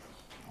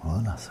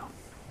Oneself.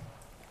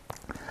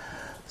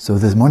 So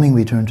this morning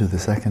we turn to the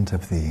second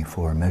of the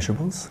four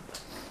measurables.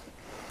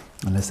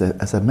 And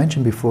as I've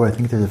mentioned before, I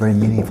think there's a very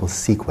meaningful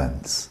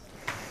sequence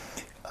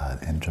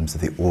in terms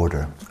of the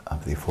order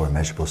of the four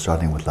measurables,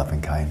 starting with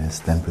loving kindness,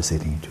 then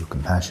proceeding to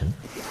compassion,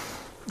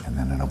 and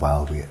then in a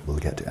while we'll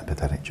get to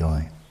empathetic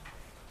joy.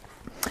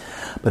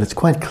 But it's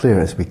quite clear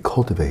as we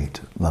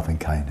cultivate loving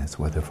kindness,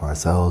 whether for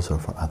ourselves or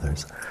for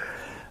others,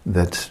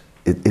 that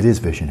it is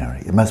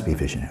visionary. It must be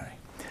visionary,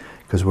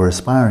 because we're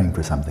aspiring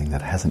for something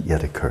that hasn't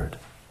yet occurred.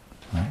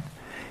 Right?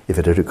 If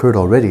it had occurred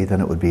already,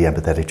 then it would be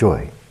empathetic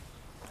joy,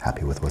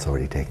 happy with what's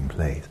already taking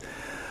place.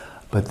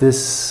 But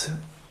this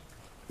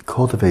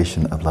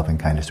cultivation of loving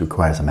kindness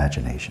requires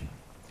imagination,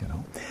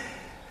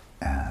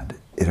 and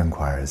it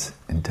requires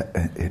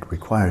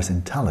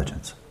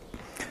intelligence,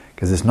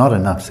 because it's not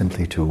enough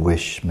simply to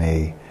wish,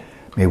 may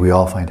we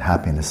all find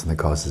happiness in the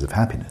causes of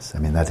happiness. I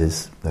mean, that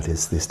is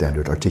the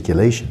standard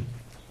articulation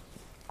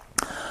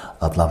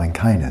of loving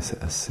kindness,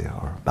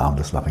 or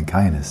boundless loving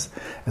kindness,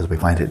 as we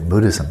find it in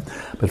Buddhism.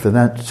 But for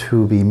that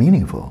to be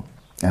meaningful,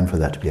 and for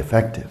that to be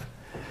effective,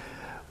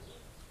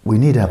 we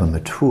need to have a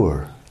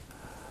mature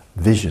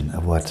vision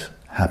of what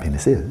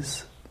happiness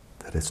is,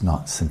 that it's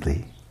not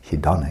simply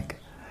hedonic,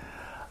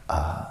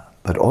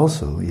 but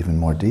also, even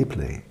more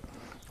deeply,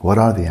 what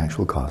are the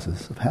actual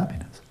causes of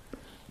happiness?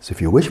 So if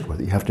you wish for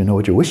it, you have to know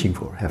what you're wishing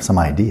for, have some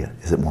idea.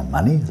 Is it more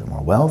money? Is it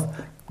more wealth?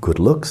 Good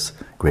looks?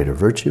 Greater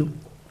virtue?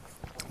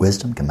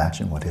 Wisdom?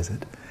 Compassion? What is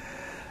it?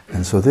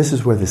 And so this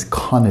is where this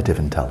cognitive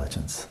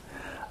intelligence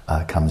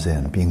comes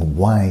in, being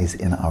wise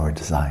in our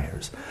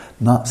desires,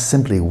 not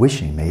simply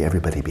wishing, may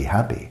everybody be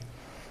happy.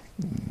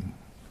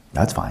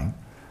 That's fine,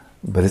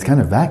 but it's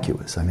kind of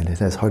vacuous. I mean, it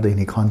has hardly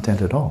any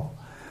content at all.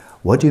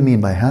 What do you mean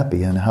by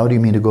happy, and how do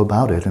you mean to go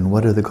about it, and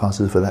what are the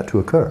causes for that to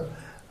occur?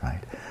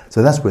 Right?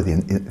 So that's where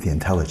the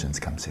intelligence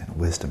comes in,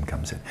 wisdom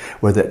comes in,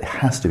 where there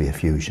has to be a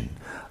fusion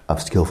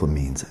of skillful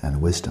means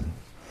and wisdom.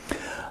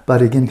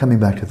 But again, coming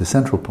back to the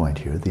central point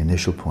here, the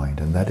initial point,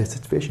 and that is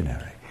it's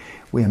visionary.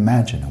 We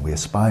imagine and we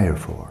aspire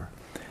for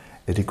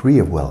a degree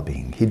of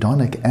well-being,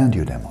 hedonic and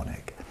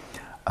eudaimonic,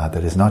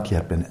 that has not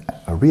yet been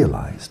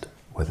realized,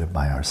 whether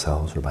by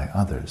ourselves or by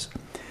others.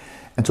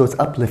 And so it's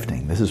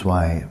uplifting. This is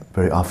why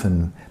very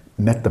often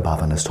metta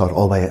bhavana is taught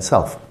all by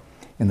itself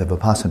in the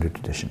Vipassana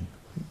tradition,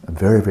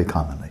 very, very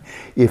commonly.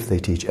 If they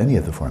teach any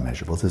of the four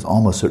measurables, it's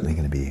almost certainly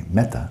going to be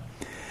metta.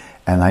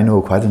 And I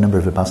know quite a number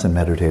of Vipassana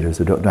meditators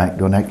who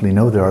don't actually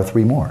know there are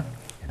three more.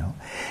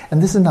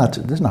 And this is not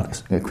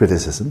a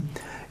criticism.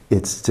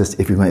 It's just,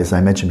 if you're going, as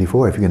I mentioned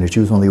before, if you're going to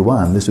choose only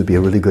one, this would be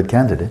a really good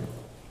candidate.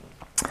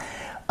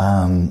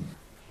 But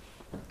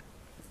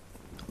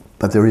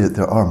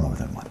there are more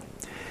than one.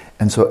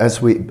 And so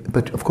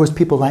but of course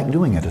people like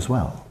doing it as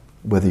well.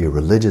 Whether you're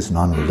religious,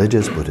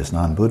 non-religious, Buddhist,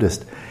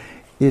 non-Buddhist,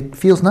 it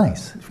feels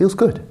nice, it feels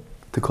good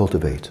to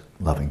cultivate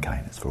loving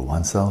kindness for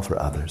oneself, for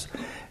others.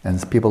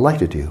 And people like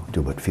to do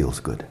what feels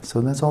good.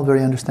 So that's all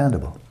very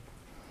understandable.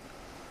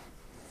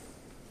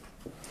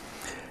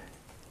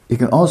 It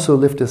can also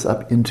lift us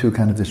up into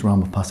kind of this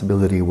realm of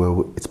possibility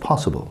where it's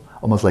possible,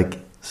 almost like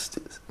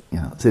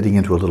sitting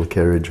into a little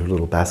carriage or a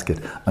little basket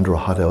under a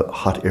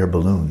hot air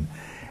balloon,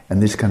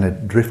 and this kind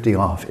of drifting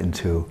off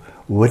into,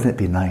 wouldn't it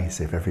be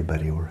nice if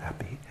everybody were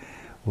happy?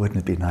 Wouldn't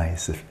it be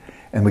nice if...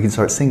 And we can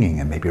start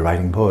singing and maybe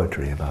writing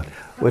poetry about,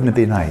 wouldn't it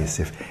be nice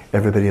if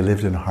everybody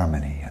lived in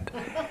harmony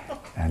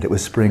and it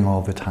was spring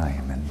all the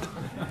time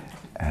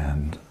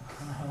and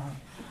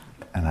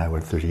I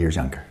were 30 years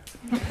younger.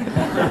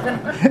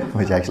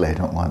 Which actually I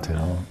don't want to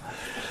know.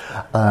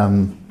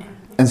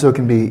 And so it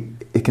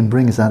can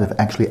bring us out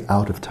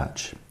of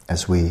touch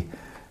as we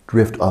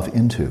drift off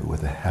into,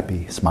 with a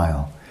happy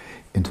smile,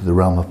 into the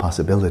realm of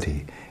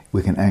possibility.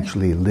 We can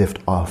actually lift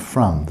off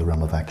from the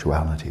realm of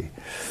actuality.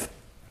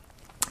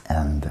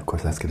 And of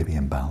course that's going to be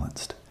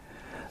imbalanced.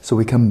 So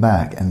we come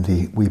back and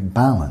we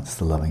balance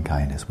the loving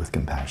kindness with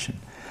compassion.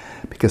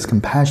 Because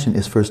compassion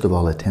is first of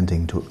all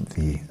attending to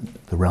the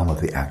realm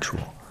of the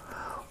actual,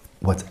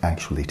 what's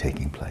actually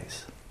taking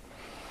place.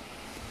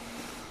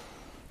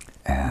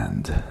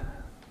 And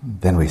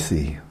then we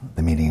see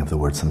the meaning of the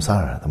word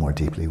samsara. The more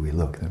deeply we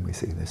look, then we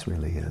see this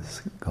really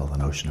is called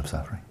an ocean of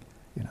suffering.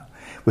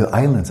 With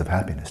islands of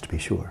happiness, to be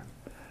sure.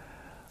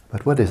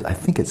 But what is, I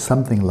think it's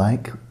something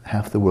like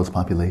half the world's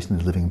population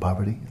is living in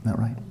poverty, isn't that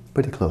right?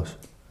 Pretty close,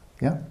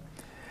 yeah?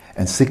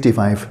 And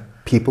 65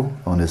 people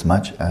own as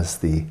much as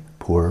the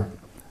poor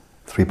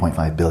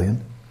 3.5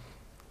 billion.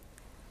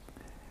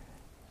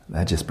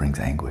 That just brings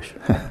anguish,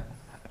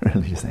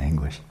 really just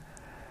anguish.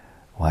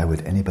 Why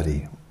would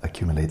anybody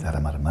accumulate that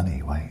amount of money?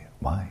 Why?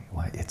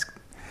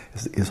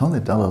 It's only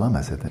the Dalai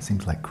Lama said that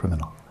seems like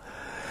criminal.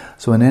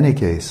 So in any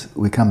case,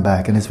 we come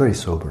back, and it's very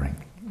sobering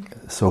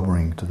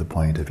to the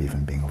point of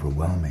even being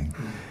overwhelming.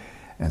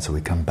 And so we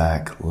come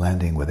back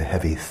landing with a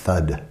heavy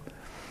thud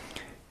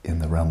in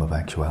the realm of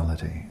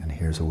actuality, and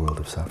here's a world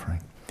of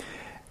suffering.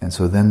 And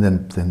so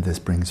then this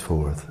brings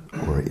forth,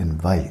 or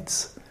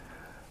invites,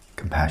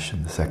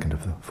 compassion, the second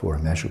of the four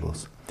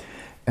immeasurables.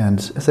 And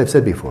as I've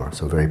said before,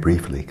 so very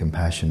briefly,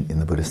 compassion in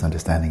the Buddhist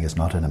understanding is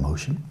not an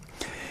emotion.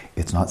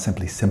 It's not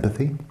simply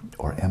sympathy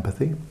or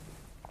empathy,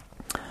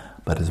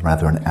 but is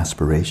rather an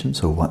aspiration.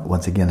 So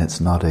once again, it's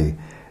not an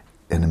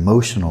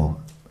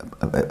emotional,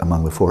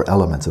 among the four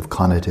elements of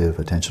cognitive,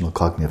 attentional,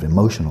 cognitive,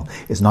 emotional,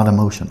 it's not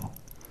emotional.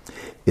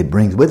 It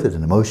brings with it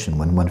an emotion.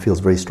 When one feels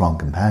very strong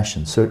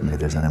compassion, certainly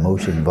there's an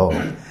emotion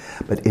involved,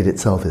 but it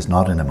itself is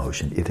not an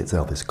emotion. It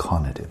itself is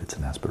cognitive. It's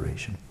an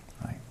aspiration,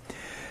 right?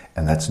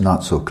 And that's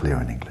not so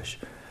clear in English.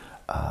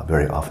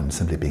 Very often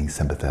simply being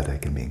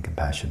sympathetic and being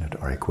compassionate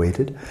are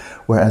equated,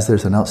 whereas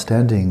there's an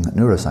outstanding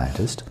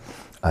neuroscientist,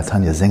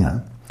 Tanya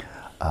Zinga,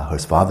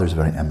 whose father is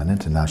very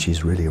eminent, and now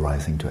she's really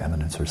rising to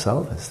eminence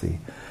herself as the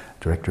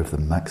director of the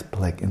Max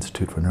Planck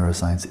Institute for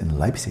Neuroscience in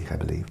Leipzig, I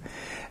believe.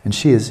 And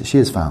she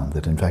has found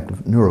that, in fact,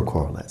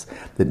 neurocorrelates,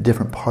 that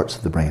different parts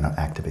of the brain are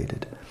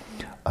activated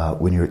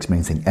when you're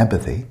experiencing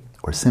empathy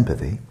or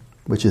sympathy,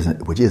 which is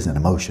an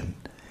emotion,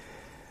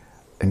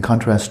 in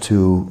contrast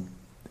to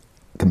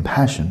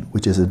compassion,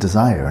 which is a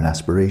desire, an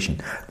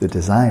aspiration. The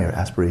desire,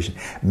 aspiration,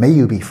 may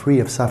you be free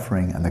of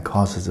suffering and the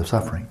causes of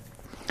suffering.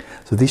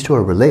 So these two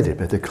are related,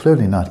 but they're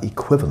clearly not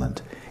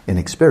equivalent in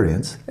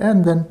experience,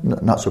 and then,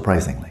 not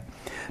surprisingly,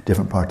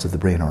 different parts of the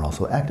brain are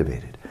also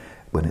activated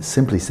when it's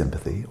simply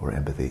sympathy or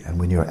empathy, and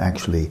when you're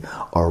actually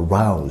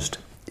aroused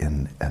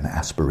in an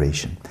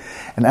aspiration.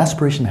 An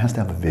aspiration has to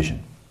have a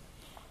vision.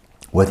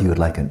 Whether you would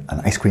like an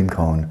ice cream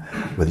cone,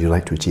 whether you'd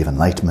like to achieve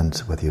enlightenment,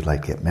 whether you'd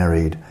like to get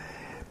married,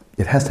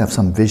 it has to have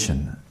some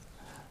vision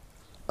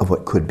of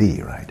what could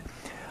be, right?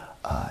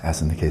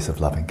 As in the case of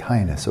loving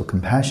kindness. So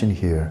compassion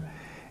here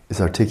is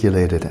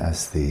articulated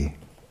as the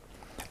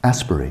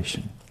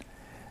aspiration.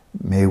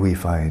 May we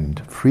find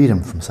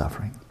freedom from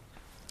suffering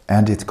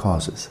and its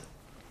causes.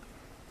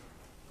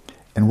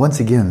 And once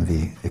again,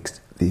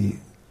 the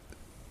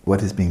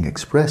what is being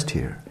expressed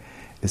here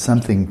is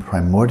something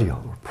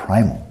primordial or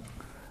primal,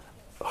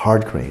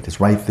 hard create. It's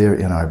right there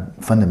in our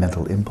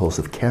fundamental impulse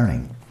of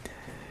caring.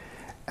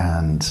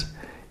 And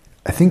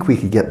I think we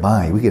could get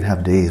by, we could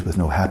have days with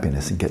no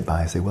happiness and get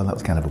by and say, well, that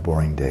was kind of a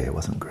boring day, it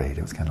wasn't great,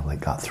 it was kind of like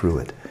got through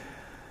it.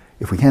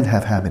 If we can't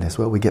have happiness,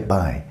 well, we get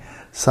by.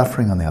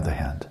 Suffering, on the other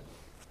hand,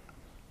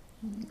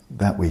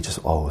 that we just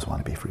always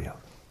want to be free of,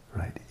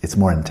 right? It's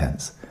more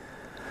intense.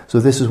 So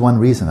this is one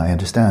reason I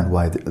understand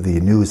why the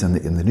news in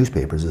the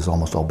newspapers is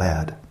almost all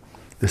bad.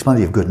 There's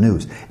plenty of good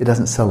news. It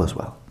doesn't sell as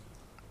well.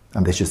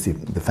 That's just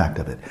the fact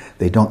of it.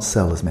 They don't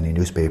sell as many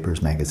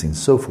newspapers,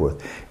 magazines, so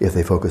forth, if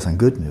they focus on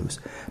good news.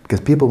 Because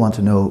people want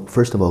to know,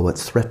 first of all,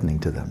 what's threatening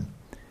to them.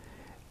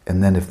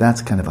 And then if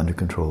that's kind of under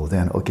control,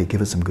 then, okay,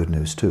 give us some good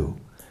news too.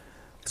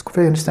 It's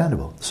very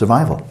understandable.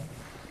 Survival.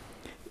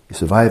 You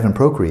survive and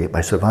procreate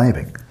by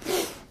surviving,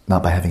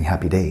 not by having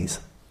happy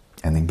days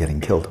and then getting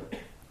killed.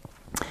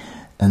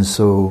 And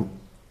so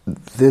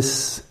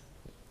this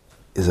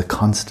is a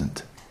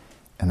constant,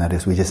 and that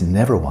is we just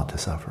never want to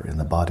suffer in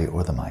the body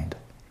or the mind.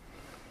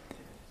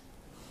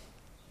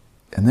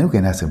 And then we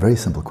can ask a very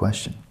simple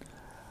question.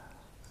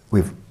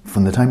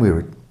 From the time we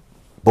were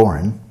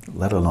born,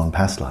 let alone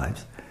past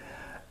lives,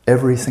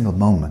 every single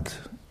moment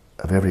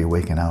of every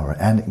awakened hour,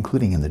 and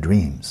including in the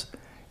dreams,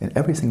 in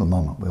every single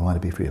moment we want to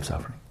be free of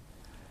suffering.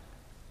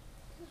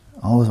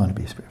 Always want to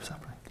be free of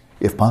suffering.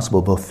 If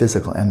possible, both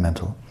physical and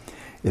mental.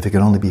 If it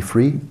can only be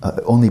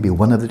only be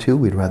one of the two,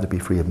 we'd rather be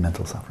free of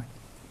mental suffering.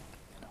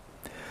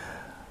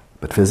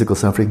 But physical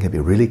suffering can be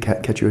really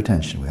catch your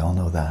attention. We all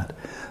know that.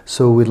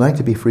 So we'd like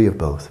to be free of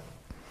both.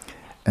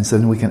 And so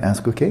then we can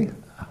ask, okay,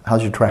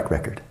 how's your track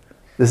record?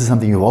 This is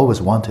something you've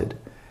always wanted.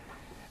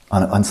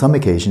 On some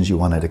occasions, you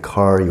wanted a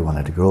car, you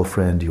wanted a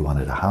girlfriend, you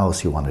wanted a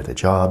house, you wanted a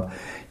job,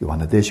 you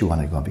wanted this, you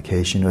wanted to go on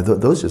vacation. Or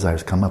those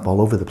desires come up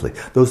all over the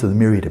place. Those are the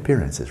myriad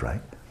appearances,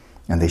 right?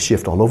 And they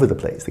shift all over the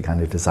place. The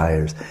kind of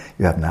desires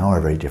you have now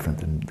are very different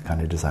than the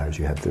kind of desires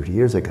you had 30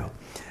 years ago.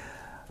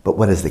 But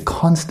what is the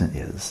constant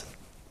is,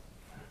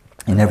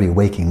 in every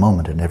waking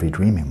moment and every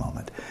dreaming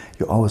moment,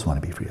 you always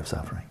want to be free of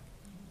suffering.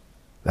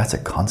 That's a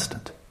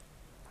constant.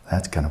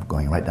 That's kind of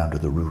going right down to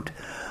the root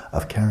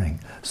of caring.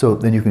 So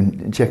then you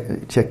can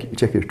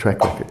check your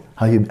track record.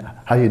 How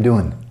you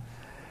doing?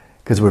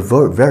 Because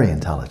we're very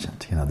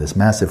intelligent. This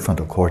massive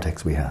frontal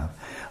cortex we have,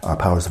 our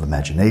powers of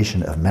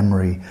imagination, of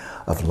memory,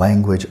 of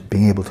language,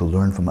 being able to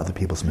learn from other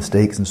people's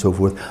mistakes and so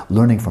forth,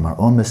 learning from our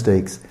own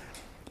mistakes.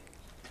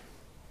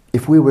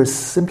 If we were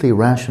simply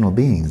rational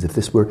beings,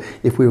 if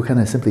we were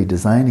kind of simply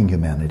designing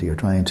humanity or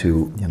trying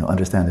to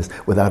understand this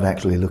without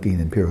actually looking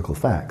at empirical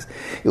facts,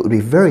 it would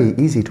be very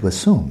easy to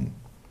assume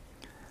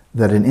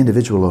that an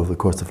individual over the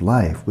course of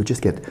life would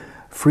just get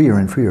freer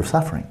and freer of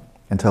suffering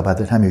until by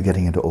the time you're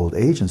getting into old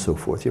age and so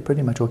forth, you're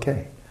pretty much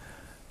okay.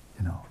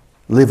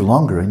 Live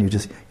longer and you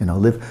just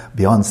live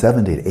beyond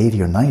 70 to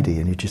 80 or 90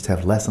 and you just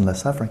have less and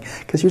less suffering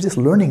because you're just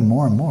learning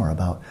more and more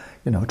about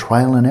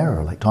trial and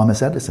error, like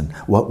Thomas Edison,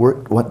 what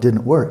worked, what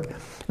didn't work.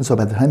 And so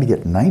by the time you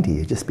get 90,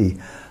 you just be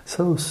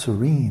so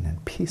serene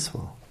and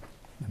peaceful,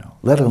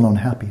 let alone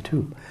happy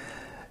too.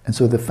 And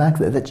so the fact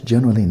that that's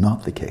generally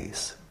not the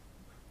case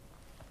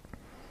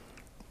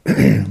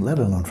let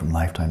alone from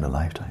lifetime to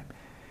lifetime.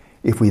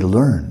 If we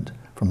learned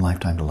from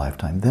lifetime to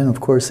lifetime, then of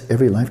course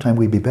every lifetime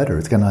we'd be better.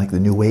 It's kind of like the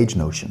New Age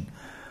notion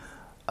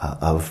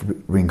of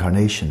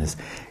reincarnation. Is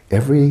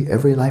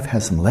every life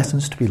has some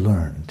lessons to be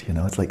learned.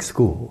 It's like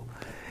school.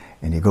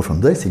 And you go from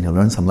this and you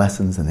learn some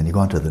lessons, and then you go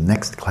on to the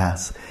next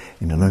class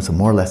and you learn some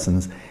more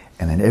lessons,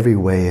 and in every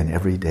way and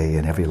every day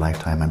and every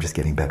lifetime I'm just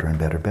getting better and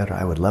better and better.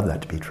 I would love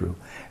that to be true,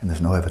 and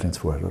there's no evidence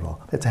for it at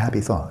all. It's a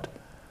happy thought.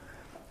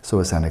 So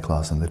is Santa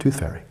Claus and the Tooth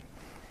Fairy.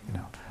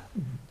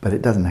 But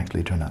it doesn't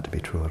actually turn out to be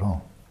true at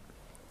all.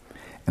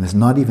 And it's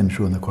not even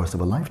true in the course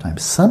of a lifetime.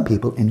 Some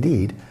people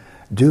indeed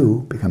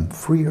do become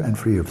freer and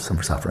freer of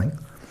some suffering,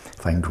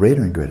 find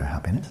greater and greater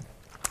happiness.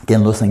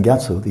 Genlo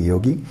Gyatso, the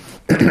yogi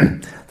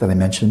that I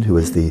mentioned, who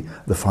was the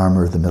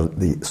farmer,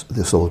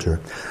 the soldier,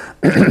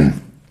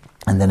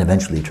 and then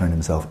eventually turned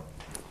himself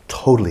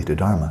totally to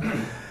Dharma.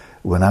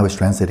 When I was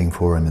translating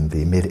for him in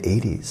the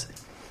mid-'80s,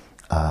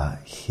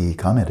 he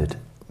commented,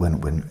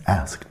 when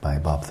asked by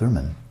Bob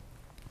Thurman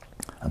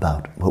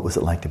about what was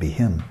it like to be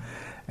him,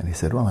 and he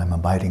said, well, I'm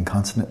abiding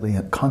constantly,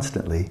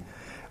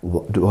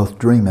 both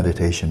during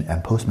meditation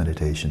and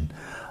post-meditation,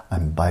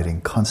 I'm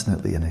abiding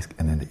constantly in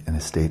a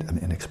state of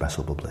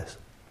inexpressible bliss.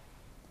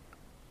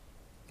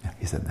 Yeah,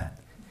 he said that.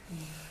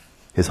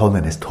 His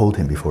Holiness told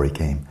him before he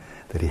came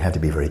that he had to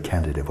be very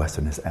candid if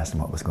Westerners asked him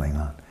what was going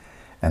on.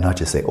 And not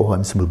just say, oh,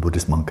 I'm a simple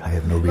Buddhist monk, I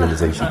have no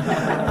realization.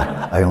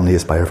 I only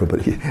aspire for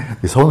Buddha.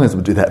 His Holiness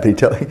would do that,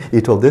 but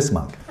he told this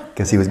monk,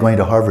 because he was going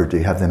to Harvard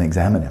to have them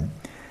examine him,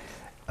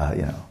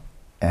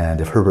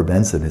 And if Herbert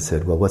Benson had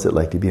said, well, what's it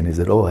like to be? And he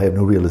said, oh, I have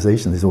no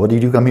realization. They said, what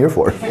did you come here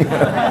for?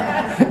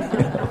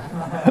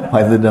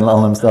 Why did the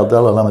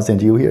Dalai Lama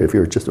send you here if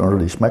you're just an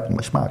early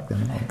schmuck,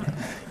 then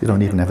you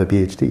don't even have a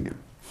PhD.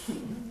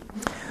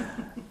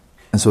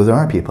 And so there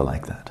are people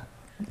like that.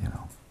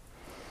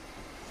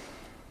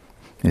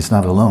 He's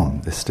not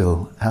alone. This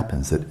still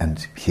happens.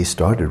 And he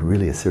started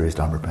really a serious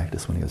Dharma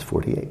practice when he was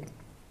 48.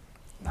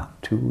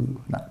 Not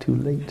too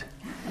late.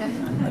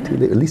 Not too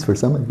late, at least for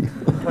some of you.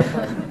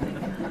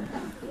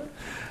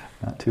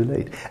 Not too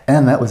late.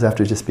 And that was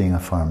after just being a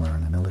farmer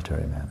and a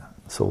military man,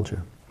 a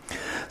soldier.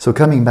 So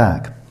coming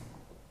back,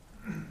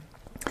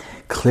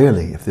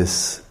 clearly if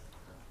this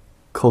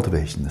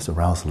cultivation, this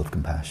arousal of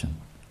compassion,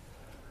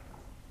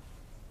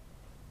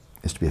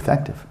 is to be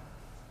effective,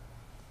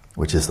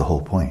 which is the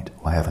whole point,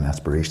 why have an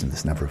aspiration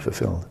that's never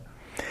fulfilled,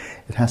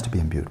 it has to be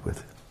imbued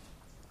with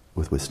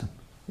wisdom.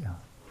 Yeah.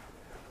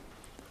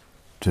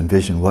 To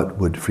envision what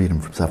would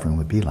freedom from suffering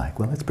would be like.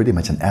 Well, it's pretty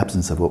much an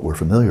absence of what we're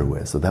familiar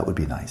with, so that would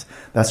be nice.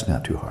 That's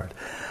not too hard.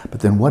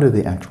 But then what are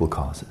the actual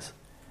causes?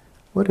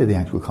 What are the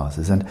actual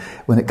causes? And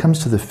when it comes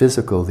to the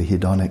physical, the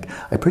hedonic,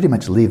 I pretty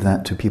much leave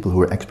that to people who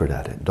are expert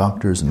at it.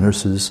 Doctors,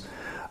 nurses,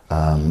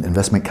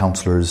 investment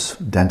counselors,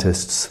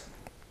 dentists,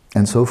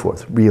 and so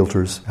forth.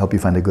 Realtors, help you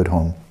find a good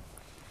home.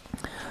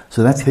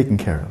 So that's taken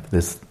care of.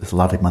 There's a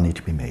lot of money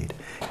to be made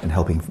in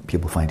helping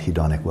people find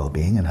hedonic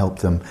well-being and help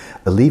them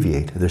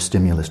alleviate their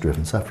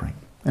stimulus-driven suffering.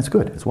 It's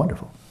good. It's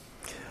wonderful.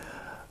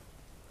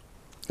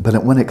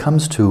 But when it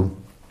comes to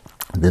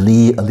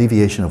the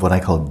alleviation of what I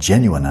call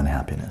genuine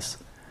unhappiness,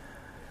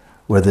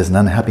 where there's an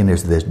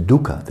unhappiness, there's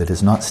dukkha that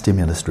is not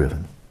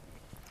stimulus-driven.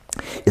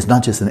 It's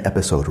not just an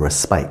episode or a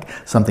spike.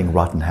 Something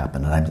rotten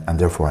happened and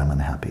therefore I'm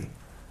unhappy.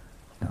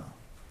 No.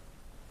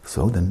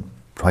 So then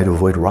try to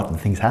avoid rotten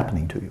things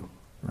happening to you.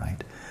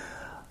 Right?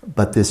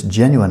 But this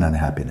genuine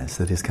unhappiness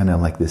that is kind of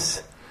like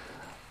this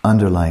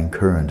underlying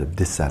current of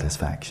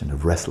dissatisfaction,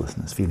 of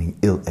restlessness, feeling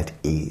ill at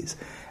ease,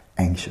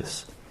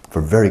 anxious,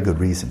 for very good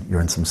reason. You're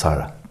in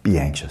samsara, be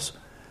anxious.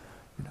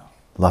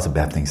 Lots of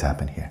bad things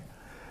happen here.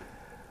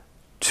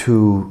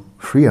 To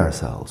free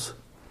ourselves,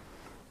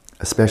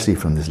 especially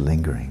from this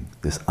lingering,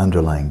 this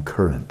underlying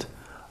current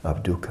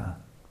of dukkha,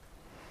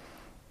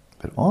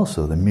 but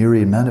also the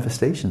myriad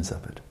manifestations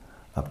of it,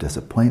 of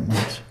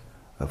disappointment,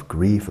 of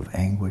grief, of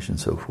anguish, and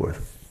so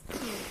forth.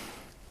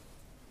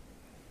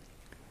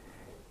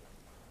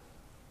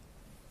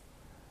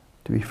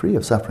 To be free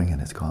of suffering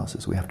and its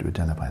causes, we have to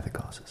identify the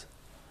causes.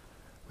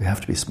 We have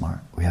to be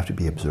smart. We have to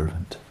be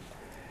observant.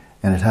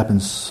 And it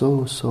happens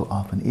so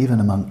often, even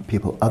among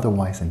people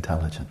otherwise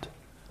intelligent.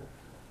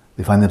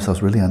 They find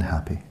themselves really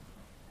unhappy,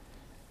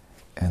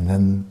 and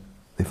then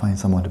they find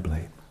someone to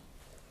blame.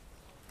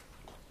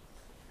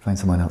 Find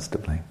someone else to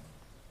blame.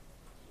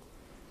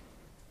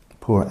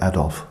 Poor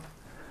Adolf,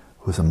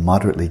 who was a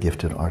moderately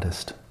gifted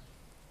artist.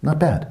 Not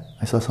bad.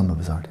 I saw some of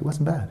his art. It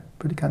wasn't bad.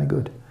 Pretty kind of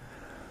good.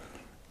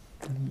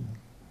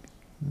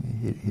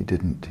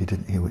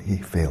 He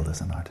failed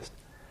as an artist.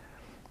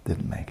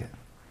 Didn't make it.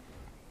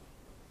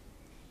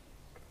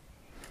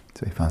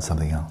 So he found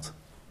something else.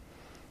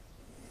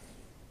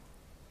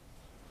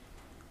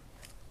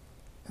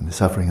 And the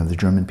suffering of the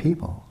German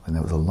people, and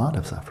there was a lot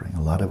of suffering,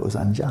 a lot of it was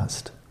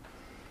unjust.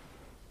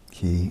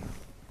 He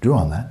drew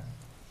on that,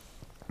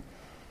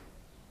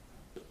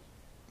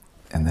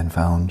 and then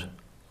found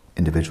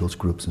individuals,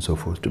 groups, and so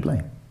forth to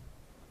blame.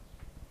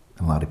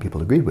 And a lot of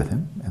people agreed with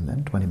him, and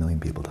then 20 million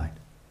people died.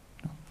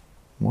 No,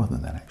 more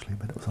than that, actually,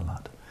 but it was a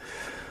lot.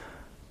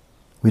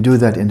 We do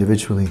that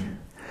individually.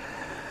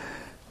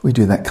 We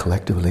do that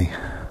collectively.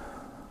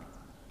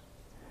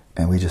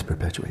 And we just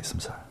perpetuate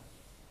samsara.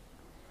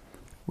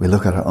 We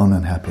look at our own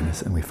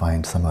unhappiness and we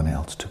find someone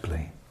else to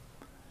blame.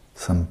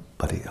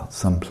 Somebody else,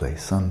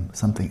 someplace,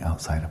 something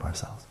outside of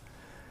ourselves.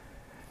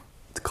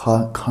 It's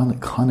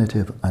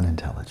cognitive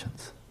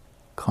unintelligence,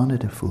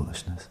 cognitive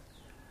foolishness.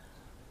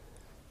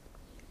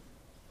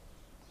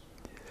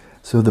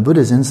 So the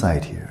Buddha's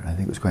insight here, I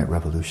think it was quite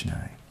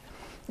revolutionary,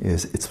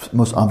 is it's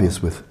most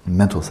obvious with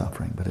mental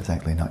suffering, but it's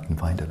actually not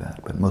confined to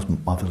that, but most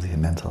obviously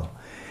mental.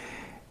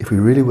 If we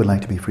really would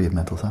like to be free of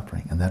mental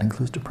suffering, and that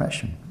includes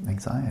depression,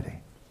 anxiety,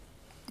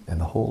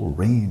 and the whole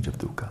range of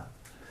dukkha,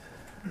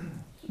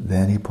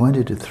 then he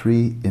pointed to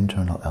 3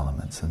 internal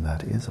elements, and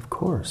that is, of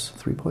course,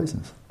 3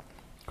 poisons: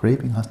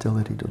 craving,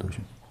 hostility,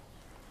 delusion.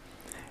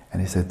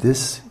 And he said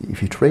this,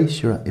 if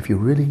you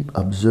really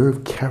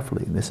observe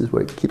carefully, and this is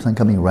where it keeps on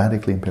coming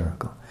radically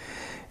empirical,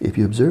 if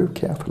you observe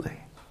carefully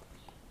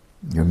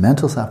your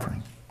mental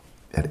suffering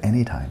at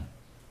any time,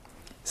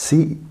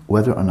 see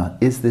whether or not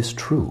is this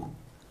true.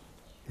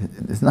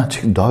 It's not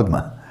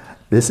dogma.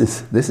 This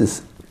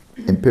is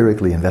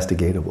empirically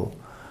investigatable.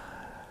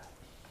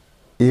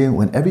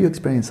 Whenever you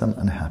experience some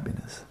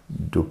unhappiness,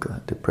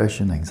 dukkha,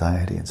 depression,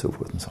 anxiety, and so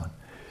forth and so on,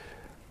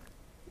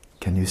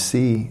 can you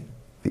see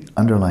the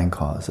underlying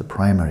cause, the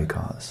primary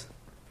cause,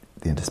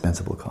 the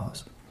indispensable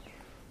cause,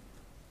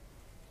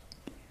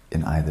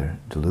 in either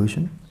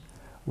delusion,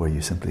 where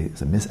you simply,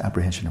 it's a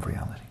misapprehension of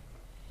reality.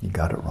 You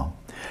got it wrong.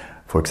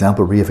 For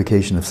example,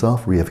 reification of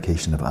self,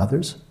 reification of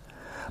others,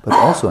 but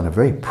also on a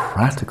very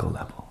practical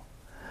level,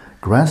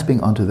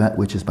 grasping onto that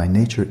which is by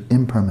nature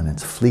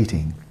impermanence,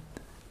 fleeting,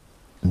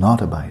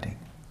 not abiding,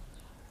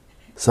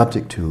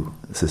 subject to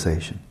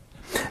cessation,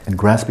 and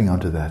grasping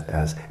onto that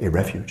as a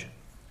refuge,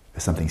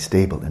 as something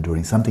stable,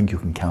 enduring, something you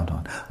can count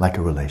on, like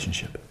a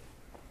relationship.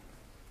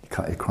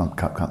 It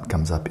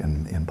comes up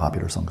in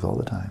popular songs all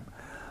the time.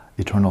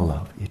 Eternal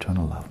love,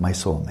 my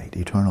soulmate,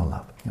 eternal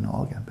love,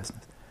 all that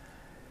business.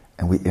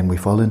 And we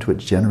fall into it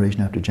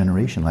generation after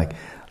generation, like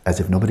as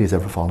if nobody's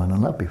ever fallen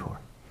in love before.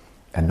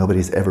 And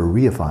nobody's ever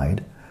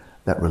reified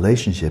that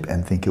relationship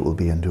and think it will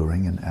be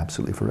enduring and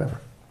absolutely forever.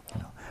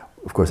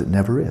 Of course, it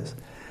never is.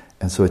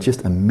 And so it's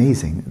just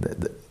amazing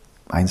that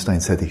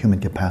Einstein said the human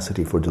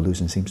capacity for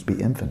delusion seems to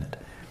be infinite.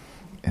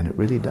 And it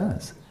really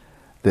does.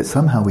 That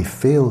somehow we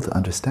fail to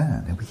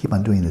understand, and we keep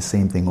on doing the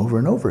same thing over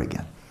and over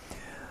again.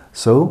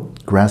 So,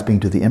 grasping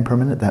to the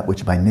impermanent, that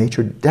which by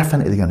nature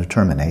definitely going to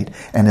terminate,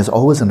 and is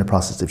always in the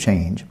process of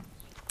change,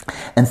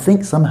 and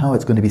think somehow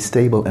it's going to be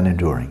stable and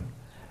enduring.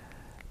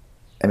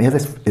 I mean,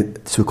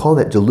 to call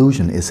that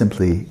delusion is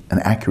simply an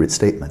accurate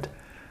statement.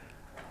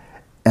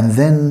 And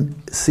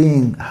then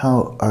seeing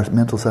how our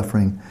mental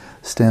suffering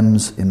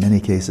stems, in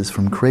many cases,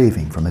 from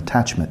craving, from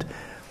attachment,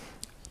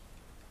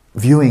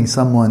 viewing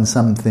someone,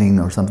 something,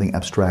 or something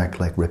abstract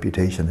like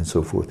reputation and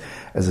so forth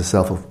as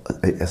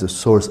a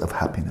source of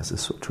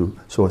happiness, a true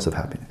source of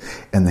happiness,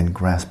 and then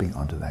grasping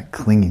onto that,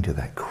 clinging to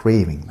that,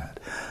 craving that,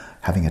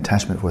 having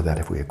attachment for that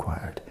if we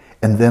acquire it.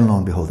 And then, lo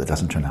and behold, it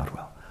doesn't turn out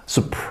well.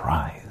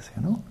 Surprise,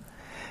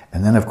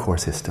 And then, of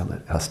course,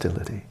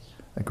 hostility,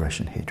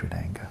 aggression, hatred,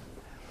 anger.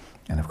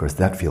 And, of course,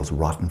 that feels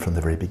rotten from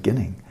the very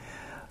beginning.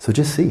 So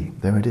just see,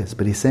 there it is.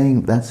 But he's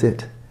saying that's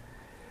it.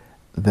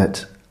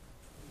 That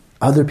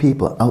other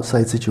people,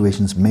 outside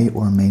situations, may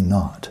or may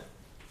not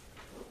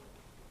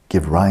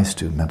give rise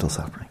to mental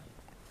suffering.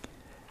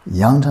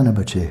 Yangtana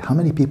Bache, how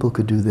many people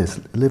could do this?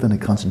 Live in a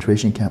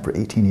concentration camp for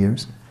 18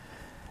 years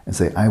and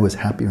say, I was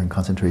happier in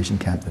concentration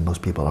camp than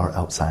most people are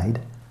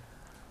outside?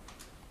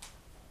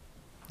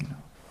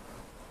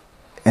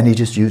 And he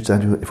just used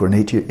that for an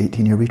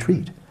 18-year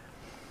retreat.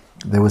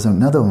 There was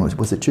another one,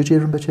 was it Chuji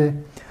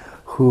Rinpoche,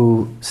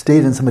 who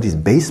stayed in somebody's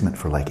basement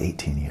for like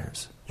 18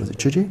 years. Was it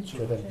Chuji?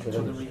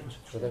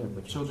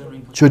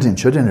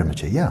 Chudin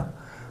Rinpoche, yeah.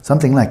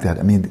 Something like that.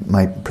 I mean,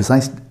 my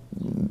precise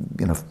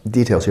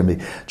details here may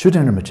be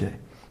Chudin Rinpoche,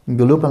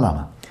 Galupa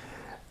Lama.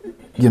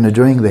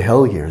 During the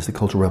Hell Years, the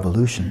Cultural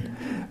Revolution,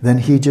 then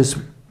he just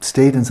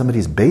stayed in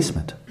somebody's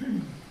basement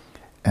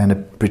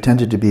and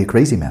pretended to be a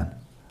crazy man.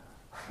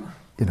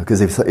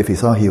 Because if he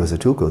saw he was a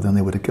tulku, then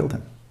they would have killed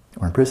him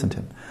or imprisoned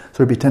him.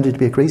 So he pretended to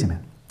be a crazy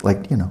man,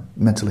 like,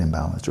 mentally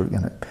imbalanced or,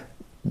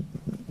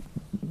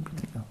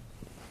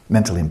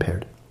 mentally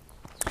impaired.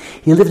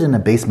 He lived in a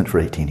basement for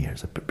 18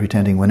 years,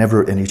 pretending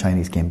whenever any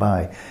Chinese came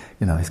by,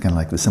 he's kind of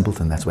like the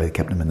simpleton, that's why they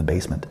kept him in the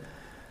basement.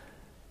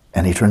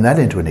 And he turned that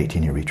into an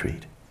 18-year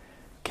retreat.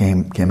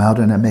 Came out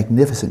in a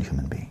magnificent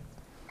human being,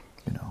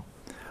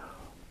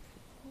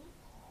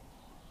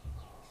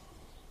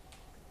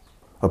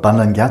 Or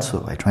Banlan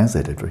Gyatso, I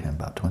translated for him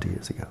about 20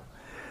 years ago.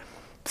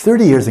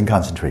 30 years in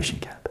concentration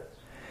camp.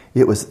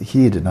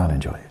 He did not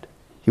enjoy it.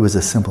 He was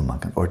a simple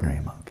monk, an ordinary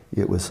monk.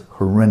 It was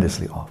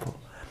horrendously awful.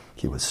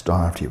 He was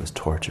starved, he was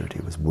tortured,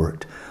 he was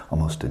worked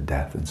almost to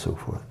death and so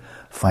forth.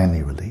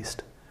 Finally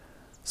released.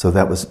 So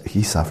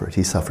he suffered.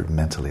 He suffered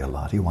mentally a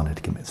lot. He wanted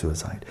to commit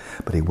suicide,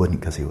 but he wouldn't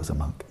because he was a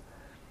monk.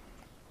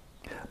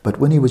 But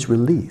when he was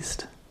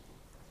released,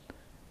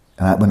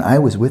 And when I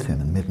was with him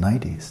in the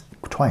mid-90s,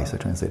 twice I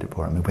translated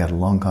for him, and we had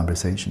long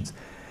conversations,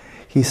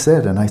 he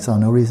said, and I saw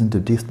no reason to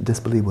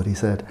disbelieve what he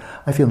said,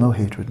 I feel no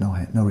hatred,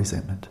 no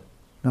resentment.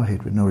 No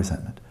hatred, no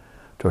resentment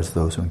towards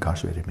those who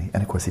incarcerated me.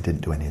 And of course he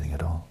didn't do anything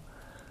at all.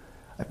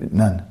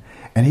 None.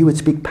 And he would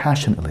speak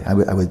passionately. I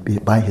would be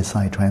by his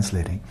side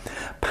translating,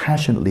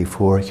 passionately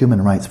for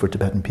human rights for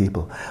Tibetan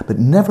people, but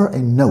never a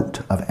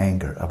note of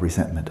anger, of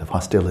resentment, of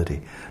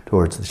hostility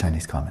towards the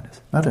Chinese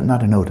communists. Not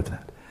a note of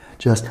that.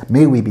 Just,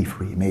 may we be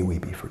free, may we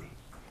be free.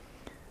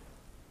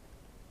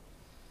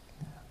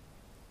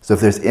 So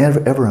if there's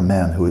ever a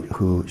man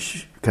who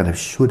kind of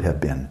should have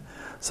been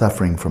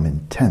suffering from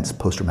intense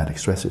post-traumatic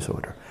stress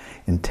disorder,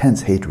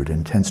 intense hatred,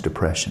 intense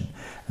depression,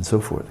 and so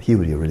forth, he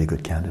would be a really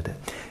good candidate.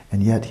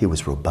 And yet he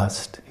was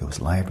robust, he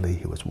was lively,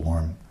 he was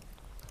warm,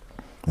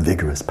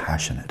 vigorous,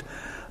 passionate,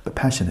 but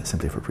passionate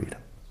simply for freedom.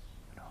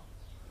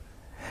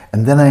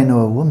 And then I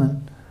know a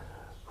woman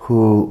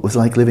who was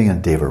like living in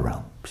a Deva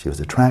realm. She was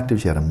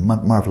attractive, she had a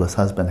marvelous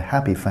husband,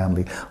 happy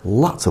family,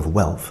 lots of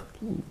wealth,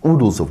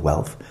 oodles of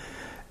wealth,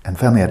 and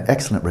family had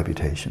excellent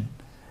reputation.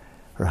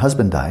 Her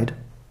husband died,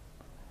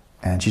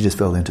 and she just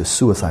fell into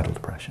suicidal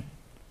depression.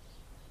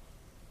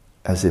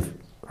 As if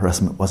her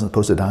husband wasn't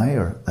supposed to die,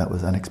 or that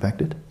was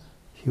unexpected.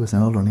 He was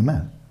an elderly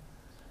man.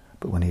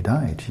 But when he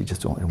died, she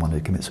just wanted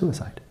to commit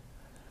suicide.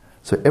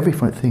 So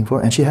everything for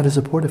her, and she had a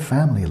supportive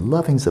family,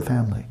 loving the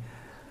family.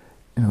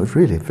 It was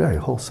really a very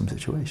wholesome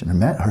situation.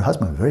 Her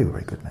husband was a very,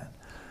 very good man.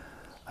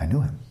 I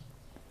knew him.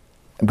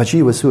 But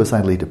she was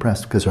suicidally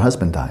depressed because her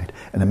husband died,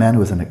 and a man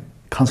who was in a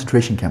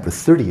concentration camp for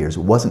 30 years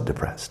wasn't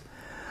depressed.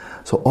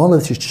 So all of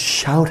this just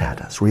shout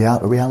at us.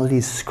 Reality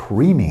is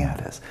screaming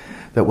at us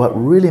that what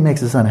really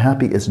makes us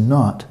unhappy is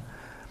not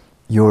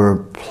your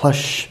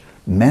plush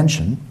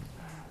mansion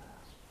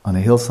on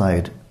a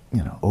hillside,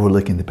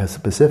 overlooking the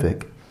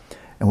Pacific,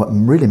 and what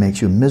really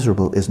makes you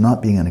miserable is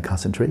not being in a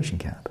concentration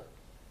camp.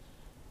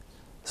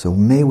 So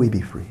may we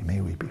be free,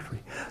 may we be free.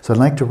 So I'd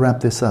like to wrap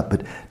this up,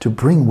 but to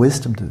bring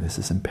wisdom to this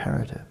is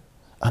imperative.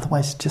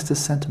 Otherwise, just a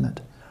sentiment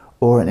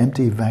or an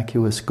empty,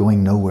 vacuous,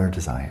 going nowhere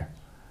desire.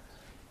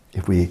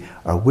 If we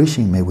are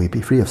wishing, may we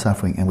be free of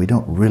suffering, and we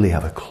don't really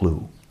have a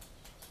clue.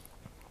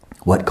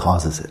 What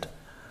causes it?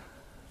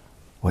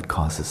 What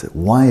causes it?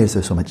 Why is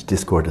there so much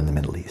discord in the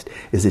Middle East?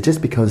 Is it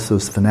just because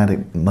those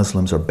fanatic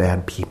Muslims are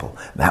bad people?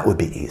 That would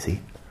be easy.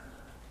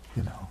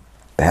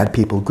 Bad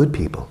people, good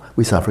people.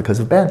 We suffer because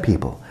of bad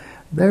people.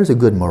 There's a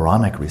good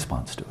moronic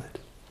response to it.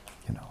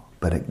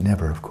 But it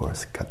never, of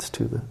course, cuts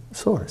to the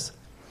source.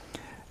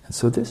 And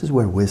so this is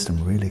where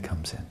wisdom really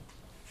comes in.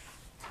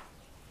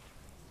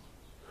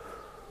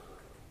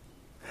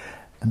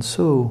 And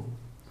so,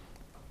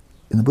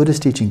 in the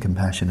Buddhist teaching,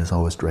 compassion is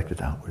always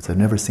directed outwards. I've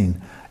never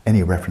seen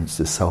any reference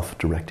to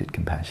self-directed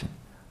compassion.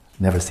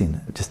 Never seen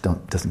it. It just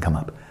doesn't come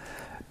up.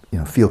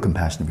 Feel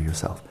compassion for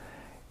yourself.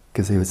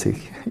 Because they would say,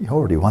 you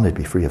already wanted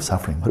to be free of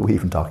suffering. What are we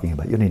even talking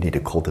about? You don't need to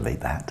cultivate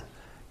that.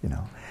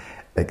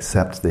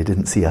 Except they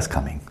didn't see us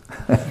coming.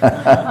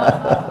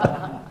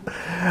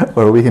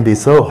 Or we can be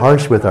so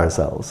harsh with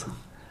ourselves.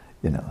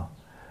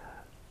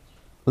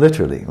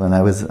 Literally, when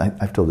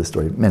I've told this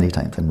story many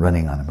times, I'm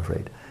running on, I'm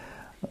afraid.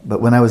 But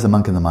when I was a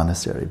monk in the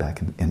monastery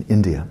back in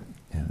India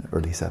in the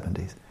early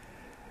 70s,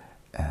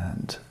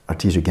 and our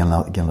teacher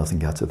Genlo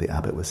Thingyatso, the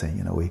abbot, was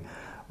saying,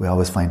 we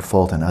always find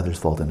fault in others,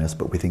 fault in us,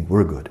 but we think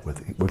we're good.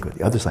 We're good.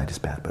 The other side is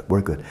bad, but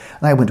we're good.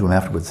 And I went to him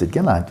afterwards and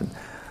said, Genlo,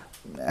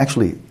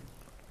 actually,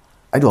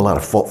 I do a lot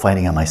of fault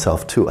finding on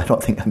myself too. I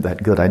don't think I'm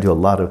that good. I do a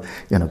lot of,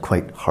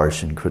 quite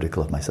harsh and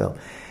critical of myself.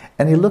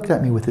 And he looked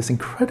at me with this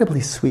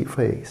incredibly sweet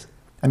face.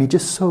 I mean,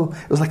 just so,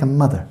 it was like a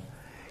mother.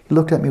 He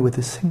looked at me with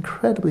this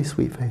incredibly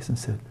sweet face and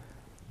said,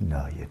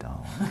 no, you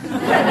don't.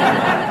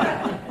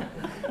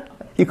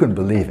 He couldn't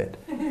believe it.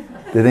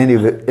 That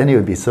any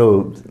would be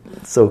so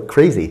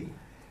crazy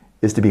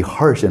is to be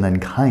harsh and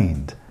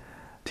unkind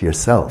to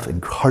yourself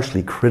and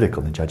harshly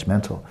critical and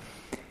judgmental.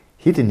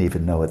 He didn't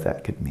even know what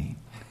that could mean.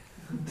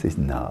 So he said,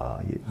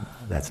 no,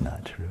 that's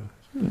not true.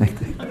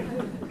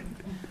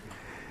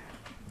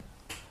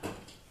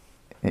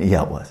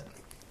 Yeah, it was.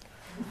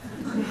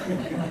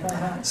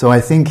 So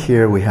I think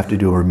here we have to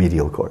do a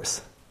remedial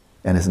course.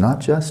 And it's not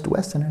just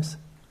Westerners,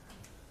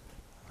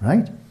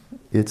 right?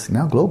 It's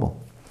now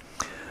global.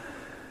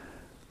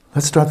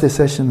 Let's start this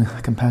session,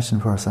 compassion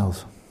for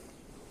ourselves.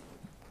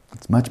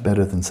 It's much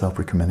better than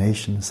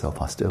self-recrimination,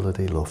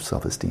 self-hostility, low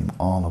self-esteem,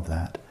 all of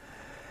that.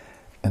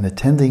 And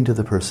attending to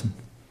the person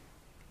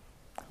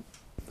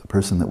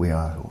that we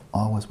are, who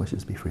always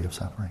wishes to be free of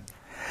suffering,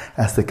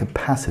 has the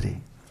capacity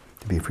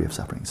to be free of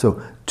suffering.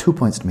 So 2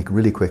 points to make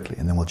really quickly,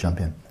 and then we'll jump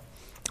in.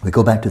 We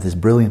go back to this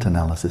brilliant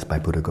analysis by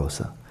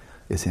Buddhaghosa.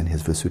 It's in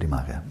his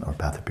Visuddhimagga, or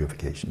Path of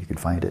Purification. You can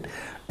find it,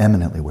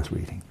 eminently worth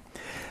reading.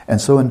 And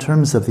so in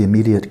terms of the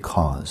immediate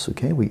cause,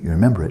 you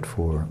remember it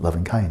for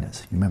loving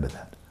kindness. You remember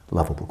that,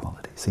 lovable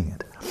quality, seeing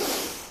it.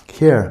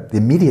 Here, the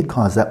immediate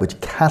cause, that which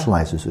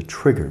catalyzes or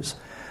triggers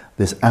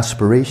this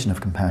aspiration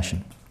of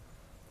compassion,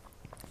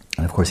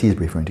 and of course he's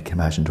referring to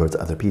compassion towards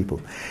other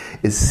people,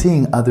 is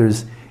seeing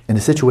others in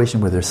a situation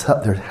where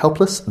they're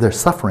helpless, they're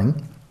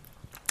suffering,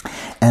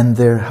 and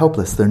they're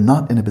helpless. They're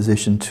not in a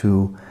position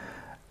to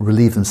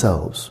relieve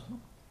themselves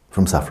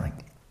from suffering.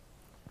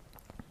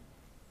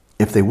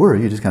 If they were,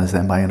 you just kind of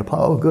stand by and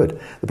applaud. Oh, good.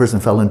 The person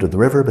fell into the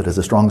river, but as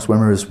a strong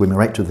swimmer is swimming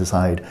right to the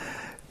side.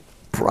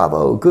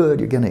 Bravo, good.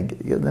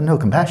 There's no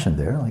compassion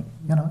there.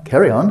 Like,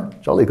 carry on.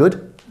 Jolly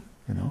good.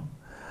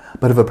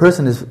 But if a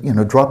person is,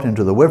 dropped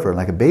into the river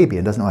like a baby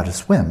and doesn't know how to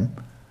swim,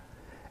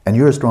 and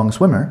you're a strong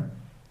swimmer,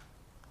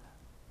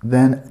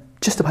 then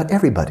just about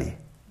everybody,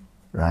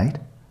 right?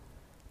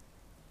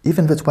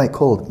 Even if it's quite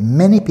cold,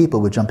 many people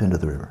would jump into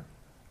the river,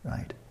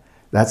 right?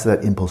 That's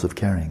that impulse of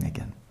carrying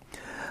again.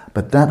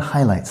 But that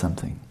highlights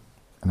something,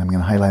 and I'm going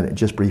to highlight it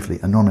just briefly,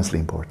 enormously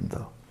important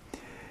though.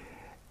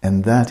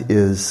 And that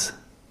is,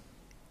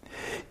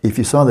 if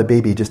you saw the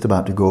baby just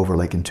about to go over,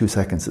 like in 2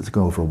 seconds, it's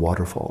going over a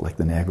waterfall, like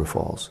the Niagara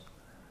Falls,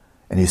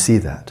 and you see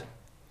that,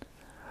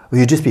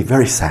 well, you'd just be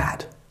very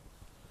sad.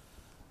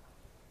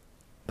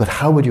 But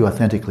how would you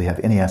authentically have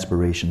any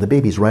aspiration? The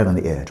baby's right on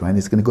the edge, right?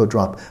 It's going to go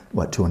drop,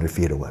 200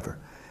 feet or whatever.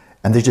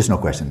 And there's just no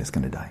question it's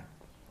going to die.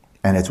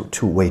 And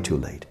it's way too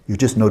late. You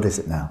just notice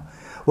it now.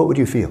 What would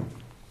you feel?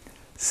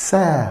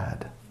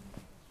 Sad.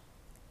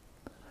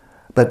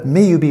 But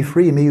may you be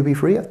free, may you be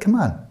free? Come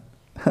on.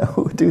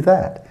 Who would do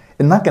that?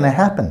 It's not going to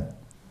happen.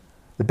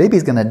 The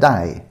baby's going to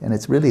die, and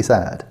it's really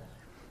sad.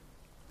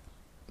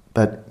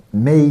 But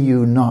may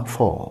you not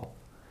fall.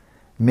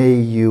 May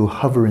you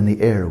hover in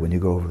the air when you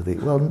go over the...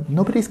 Well,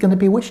 nobody's going to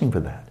be wishing for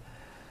that.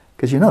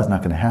 Because it's not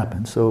going to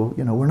happen. So,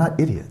 we're not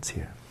idiots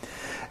here.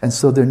 And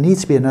so there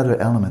needs to be another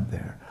element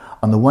there.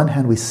 On the one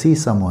hand, we see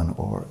someone,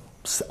 or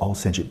all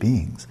sentient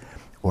beings,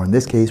 or in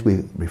this case,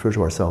 we refer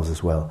to ourselves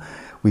as well.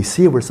 We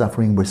see we're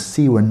suffering, we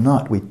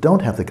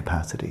don't have the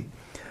capacity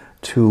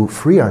to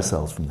free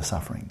ourselves from the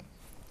suffering.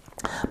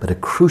 But a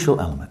crucial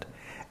element,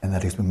 and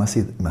that is we must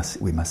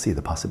see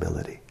the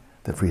possibility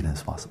that freedom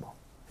is possible.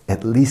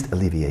 At least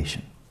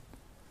alleviation.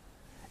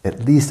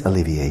 At least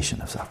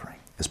alleviation of suffering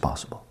is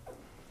possible.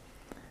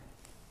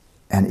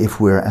 And if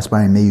we're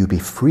aspiring, may you be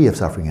free of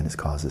suffering and its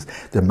causes,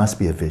 there must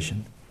be a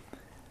vision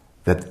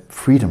that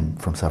freedom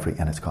from suffering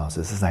and its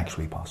causes is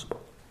actually possible.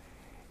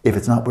 If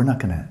it's not,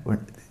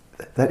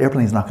 that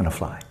airplane is not going to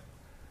fly.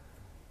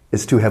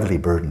 It's too heavily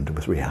burdened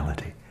with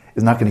reality.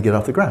 It's not going to get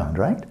off the ground,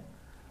 right?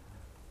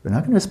 We're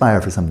not going to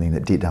aspire for something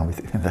that deep down we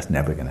think, that's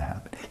never going to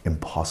happen.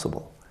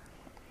 Impossible.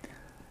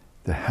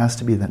 There has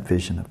to be that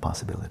vision of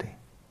possibility.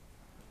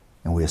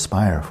 And we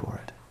aspire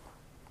for it.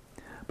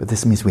 But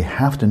this means we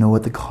have to know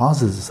what the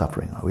causes of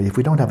suffering are. If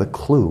we don't have a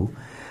clue,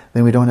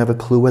 then we don't have a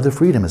clue whether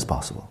freedom is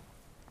possible.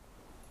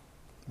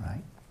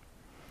 Right?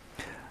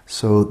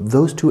 So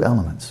those two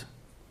elements,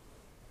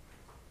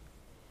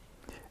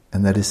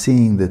 and that is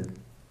seeing that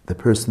the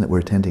person that we're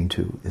attending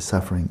to is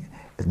suffering,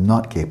 is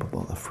not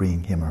capable of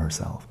freeing him or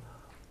herself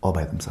all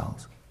by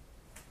themselves.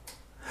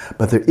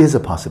 But there is a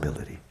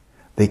possibility.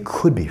 They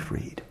could be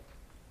freed.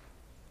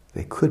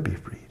 They could be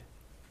freed.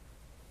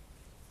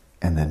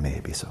 And then may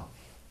it be so.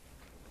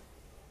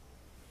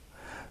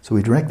 So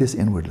we direct this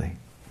inwardly,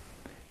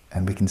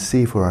 and we can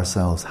see for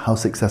ourselves how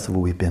successful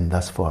we've been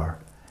thus far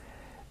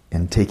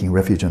in taking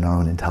refuge in our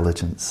own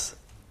intelligence,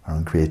 our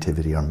own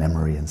creativity, our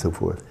memory, and so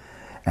forth,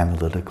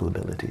 analytical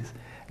abilities,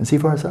 and see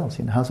for ourselves,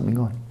 how's it been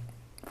going?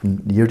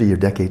 From year to year,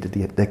 decade to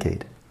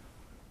decade.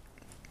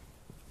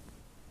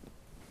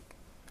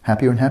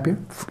 Happier and happier?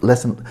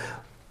 Less and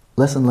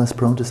less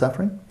prone to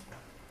suffering?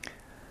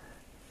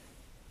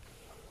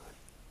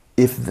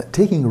 If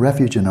taking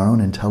refuge in our own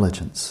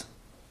intelligence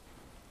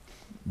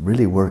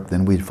really worked,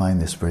 then we'd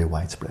find this very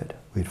widespread.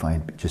 We'd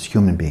find just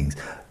human beings,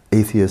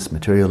 atheists,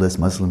 materialists,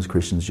 Muslims,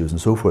 Christians, Jews,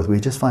 and so forth. We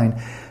just find,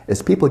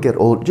 as people get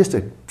old, just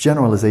a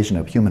generalization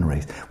of human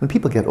race, when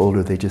people get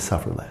older, they just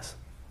suffer less.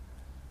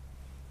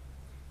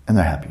 And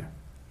they're happier.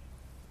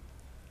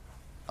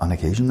 On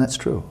occasion, that's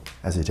true.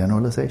 As a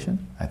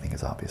generalization, I think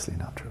it's obviously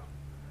not true.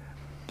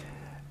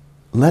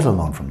 Let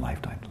alone from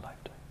lifetime to lifetime.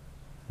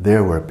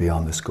 There we're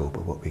beyond the scope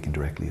of what we can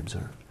directly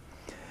observe.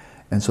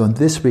 And so in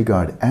this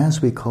regard,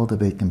 as we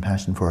cultivate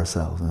compassion for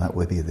ourselves, and that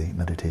would be the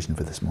meditation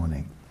for this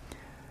morning,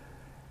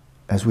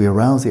 as we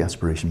arouse the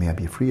aspiration, may I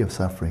be free of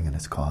suffering and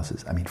its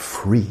causes. I mean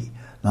free,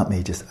 not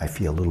may just I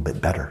feel a little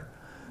bit better,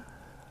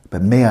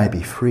 but may I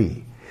be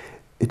free.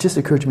 It just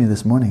occurred to me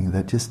this morning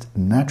that just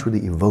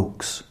naturally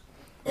evokes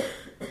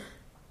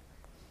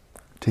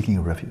taking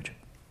a refuge.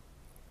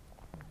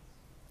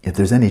 If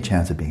there's any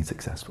chance of being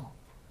successful.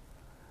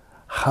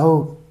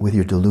 How, with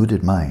your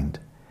deluded mind,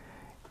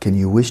 can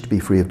you wish to be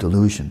free of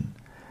delusion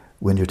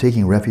when you're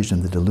taking refuge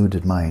in the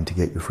deluded mind to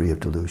get you free of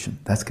delusion?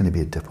 That's going to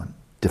be a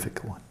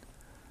difficult one.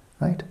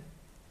 Right?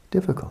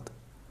 Difficult.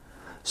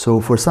 So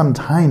for some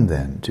time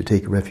then, to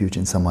take refuge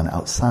in someone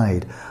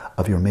outside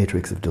of your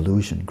matrix of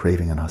delusion,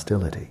 craving and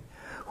hostility,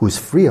 who's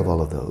free of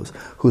all of those,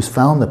 who's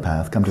found the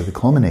path, come to the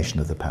culmination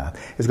of the path,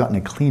 has gotten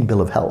a clean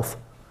bill of health,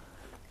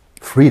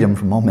 freedom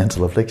from all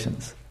mental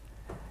afflictions,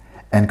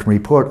 and can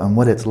report on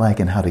what it's like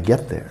and how to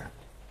get there,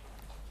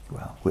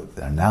 Well,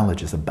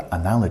 analogies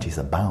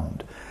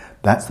abound.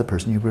 That's the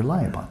person you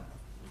rely upon,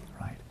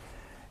 right?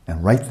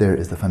 And right there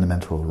is the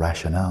fundamental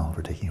rationale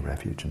for taking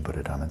refuge in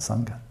Buddha, Dharma, and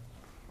Sangha.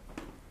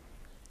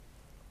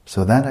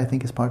 So that, I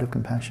think, is part of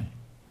compassion.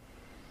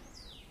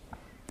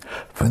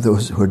 For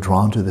those who are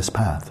drawn to this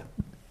path,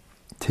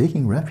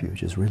 taking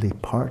refuge is really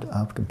part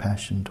of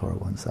compassion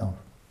toward oneself.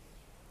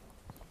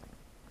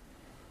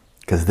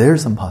 Because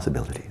there's some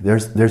possibility,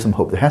 there's some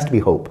hope, there has to be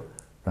hope,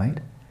 right?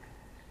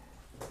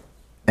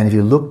 And if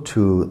you look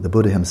to the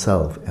Buddha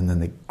himself and then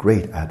the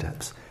great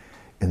adepts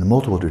in the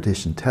multiple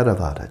traditions,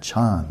 Theravada,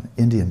 Chan,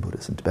 Indian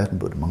Buddhism, Tibetan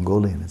Buddhism,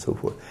 Mongolian and so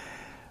forth,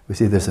 we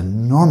see there's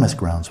enormous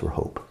grounds for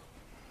hope.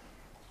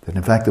 That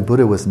in fact the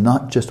Buddha was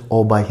not just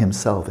all by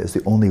himself as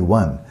the only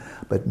one,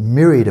 but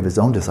myriad of his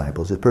own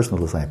disciples, his personal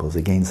disciples,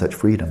 that gained such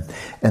freedom,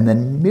 and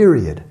then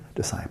myriad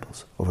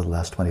disciples over the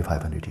last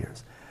 2,500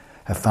 years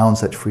have found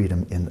such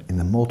freedom in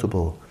the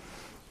multiple,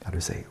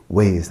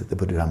 ways that the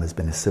Buddha Dhamma has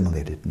been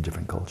assimilated in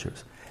different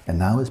cultures, and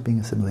now is being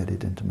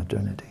assimilated into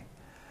modernity.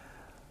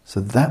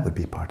 So that would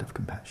be part of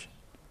compassion.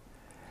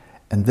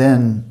 And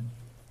then,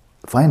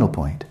 final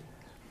point,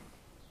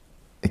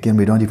 again,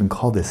 we don't even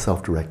call this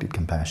self-directed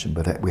compassion,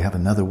 but we have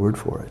another word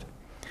for it.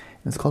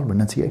 And it's called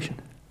renunciation.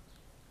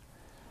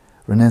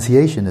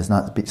 Renunciation is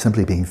not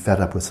simply being fed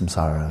up with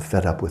samsara,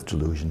 fed up with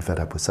delusion, fed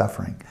up with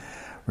suffering.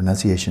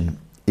 Renunciation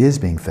is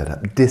being fed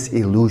up,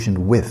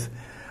 disillusioned with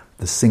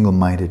the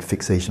single-minded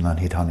fixation on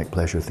hedonic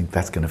pleasure, think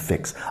that's going to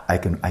fix. I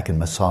can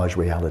massage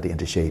reality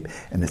into shape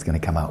and it's going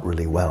to come out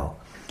really well,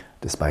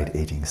 despite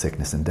aging,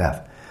 sickness, and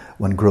death.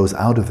 One grows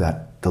out of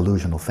that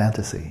delusional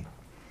fantasy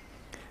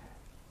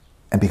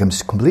and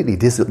becomes completely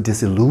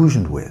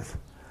disillusioned with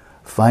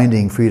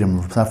finding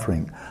freedom from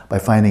suffering by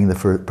finding the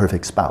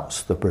perfect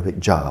spouse, the perfect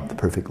job, the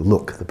perfect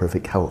look, the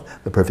perfect health,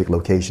 the perfect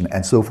location,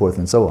 and so forth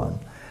and so on,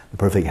 the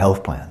perfect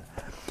health plan,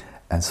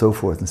 and so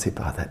forth, and say,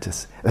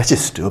 that's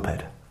just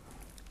stupid.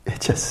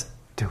 It's just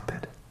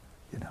stupid,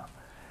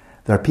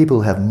 There are people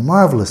who have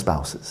marvelous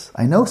spouses.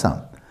 I know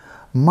some.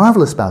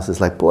 Marvelous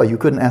spouses, like, boy, you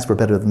couldn't ask for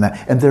better than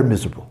that, and they're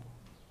miserable.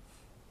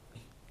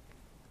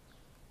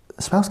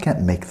 The spouse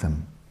can't make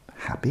them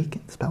happy.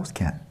 The spouse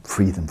can't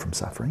free them from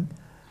suffering.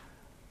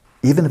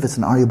 Even if it's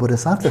an Arya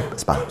Bodhisattva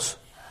spouse.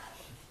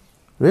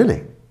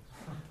 Really.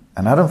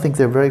 And I don't think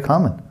they're very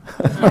common.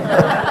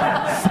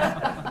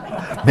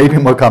 Maybe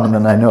more common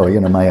than I know.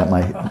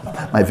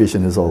 My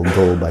vision is all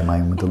dulled by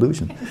my own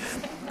delusion.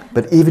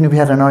 But even if you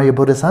had an Arya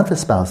Bodhisattva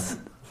spouse,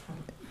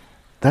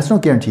 that's no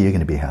guarantee you're going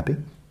to be happy.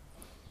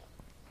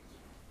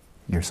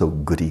 You're so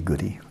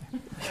goody-goody.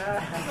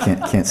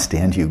 Can't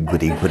stand you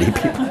goody-goody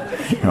people.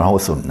 You're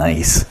always so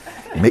nice.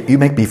 You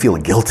make me feel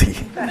guilty.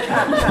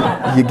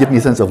 You give me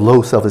a sense of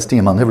low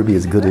self-esteem. I'll never be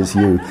as good as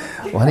you.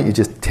 Why don't you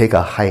just take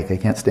a hike? I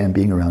can't stand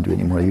being around you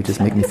anymore. You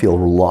just make me feel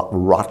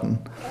rotten.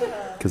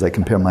 Because I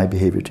compare my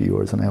behavior to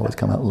yours and I always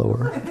come out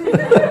lower.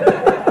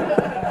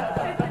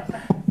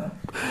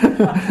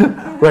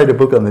 Write a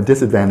book on the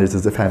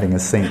disadvantages of having a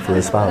saint for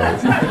a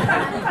spouse.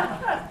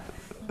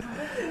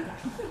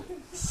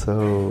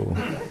 So,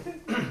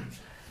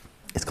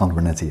 it's called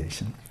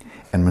renunciation.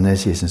 And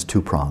renunciation is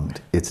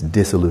two-pronged. It's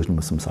disillusion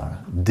with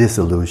samsara,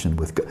 disillusion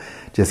with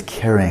just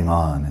carrying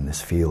on in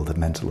this field of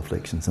mental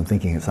afflictions and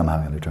thinking it's somehow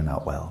going to turn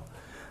out well.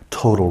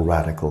 Total,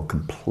 radical,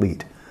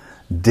 complete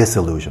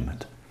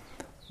disillusionment.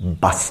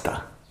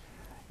 Basta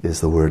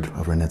is the word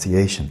of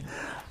renunciation.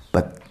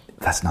 But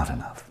that's not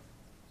enough.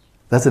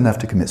 That's enough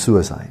to commit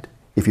suicide,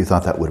 if you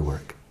thought that would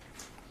work.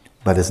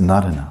 But it's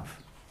not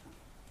enough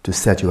to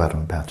set you out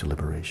on a path to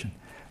liberation.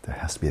 There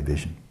has to be a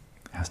vision.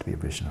 There has to be a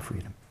vision of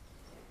freedom.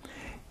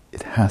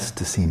 It has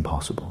to seem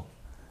possible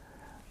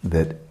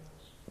that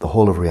the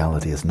whole of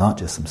reality is not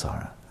just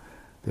samsara.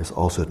 There's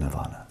also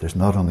nirvana. There's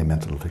not only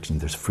mental affliction,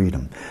 there's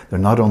freedom. There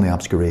are not only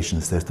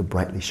obscurations, there's the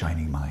brightly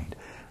shining mind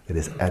that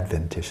is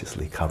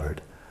adventitiously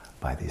covered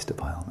by these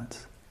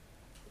defilements.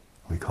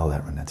 We call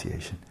that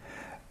renunciation.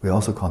 We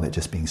also call that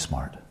just being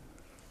smart.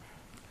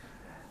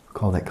 We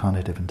call that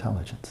cognitive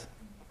intelligence.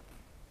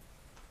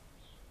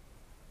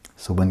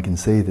 So one can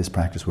say this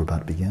practice we're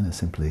about to begin is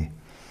simply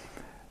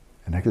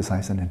an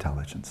exercise in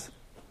intelligence,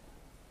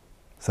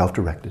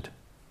 self-directed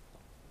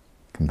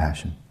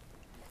compassion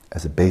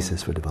as a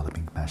basis for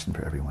developing compassion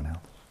for everyone else.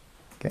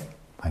 Okay,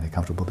 find a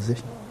comfortable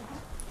position.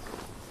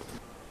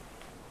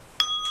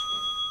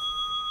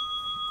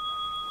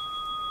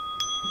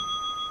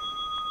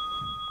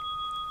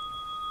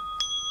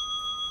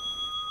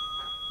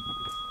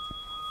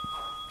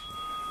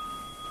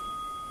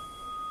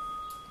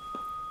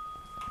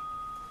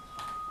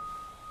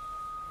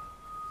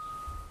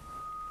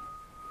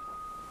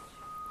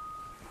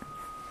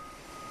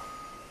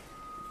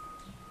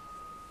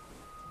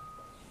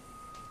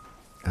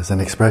 As an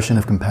expression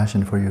of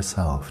compassion for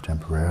yourself,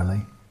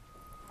 temporarily,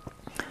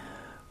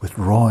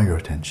 withdraw your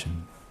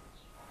attention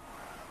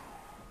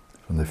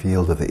from the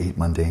field of the 8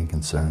 mundane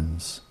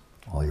concerns,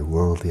 all your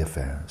worldly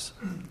affairs.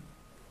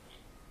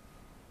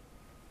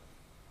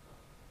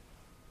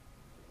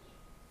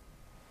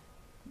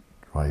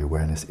 Draw your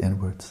awareness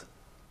inwards,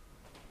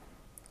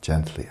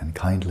 gently and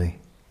kindly,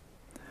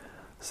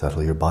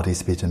 Settle your body,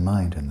 speech and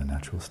mind in the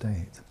natural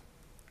state.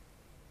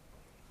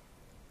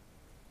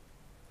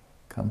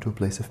 Come to a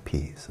place of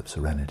peace, of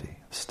serenity,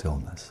 of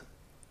stillness.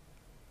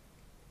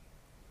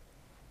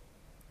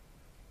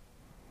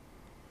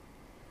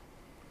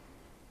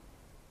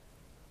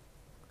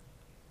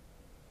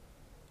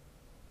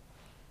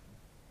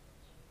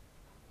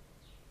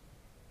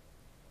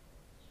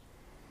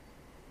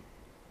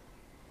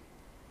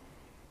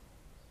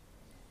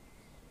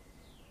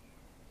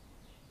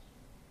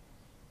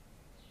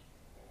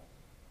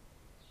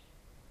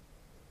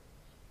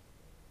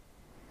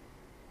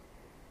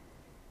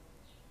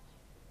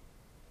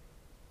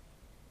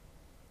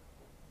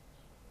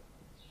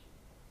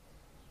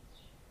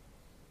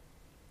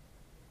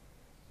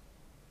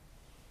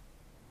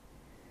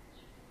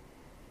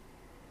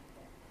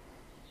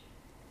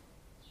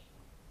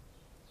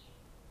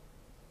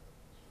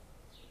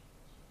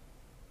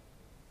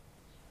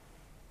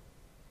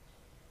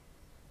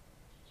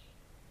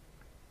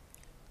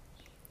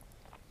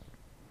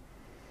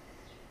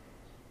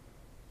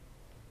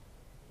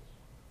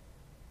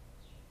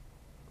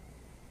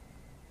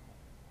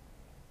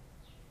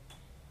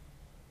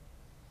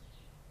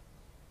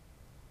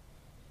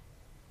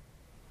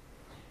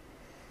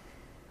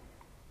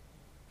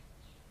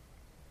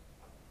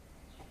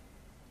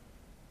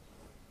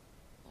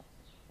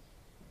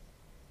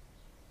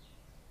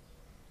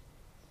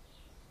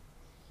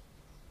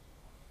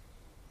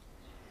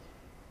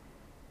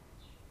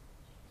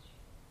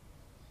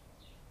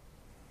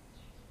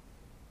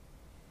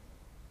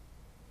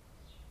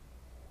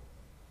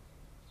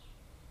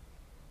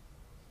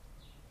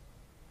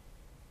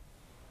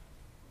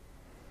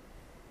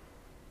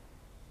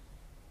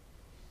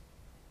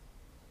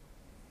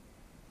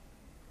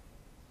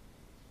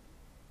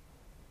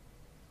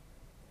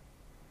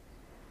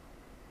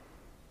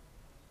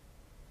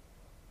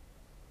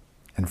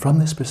 And from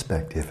this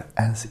perspective,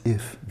 as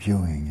if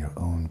viewing your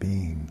own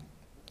being,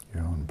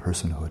 your own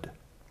personhood,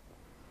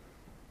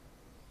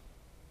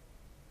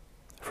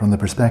 from the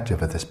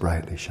perspective of this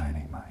brightly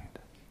shining mind,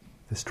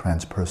 this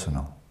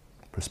transpersonal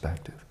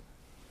perspective,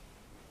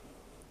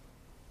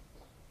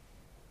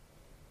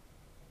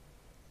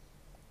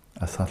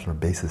 a subtler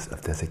basis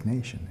of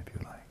designation, if you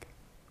like,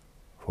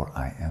 for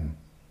I am.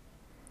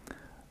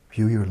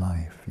 View your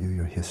life, view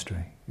your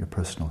history, your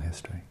personal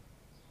history.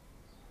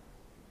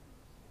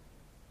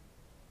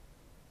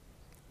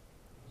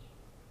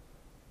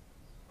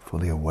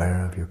 Fully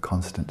aware of your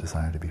constant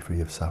desire to be free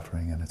of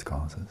suffering and its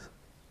causes.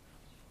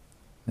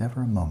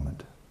 Never a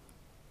moment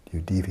do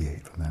you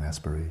deviate from that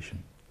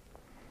aspiration.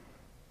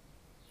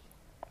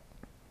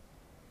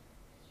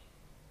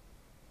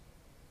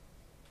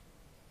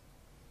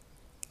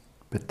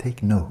 But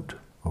take note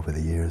over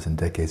the years and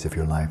decades of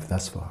your life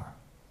thus far,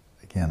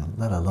 again,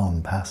 let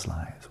alone past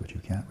lives which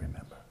you can't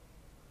remember.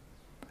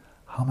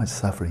 How much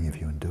suffering have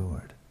you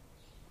endured?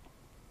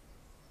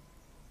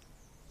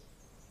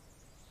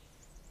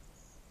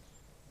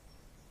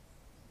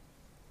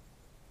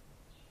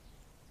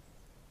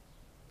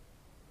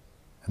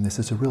 And this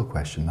is a real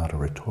question, not a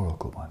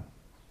rhetorical one.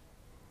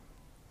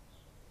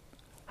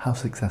 How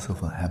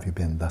successful have you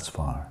been thus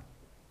far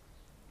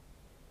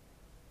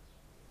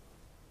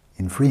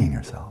in freeing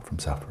yourself from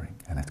suffering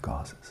and its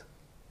causes?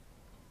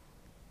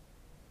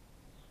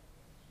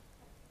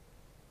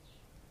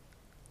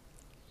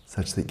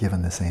 Such that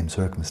given the same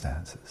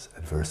circumstances,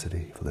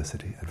 adversity,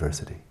 felicity,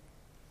 adversity,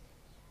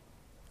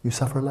 you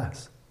suffer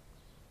less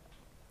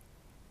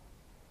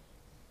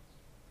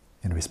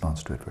in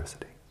response to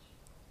adversity.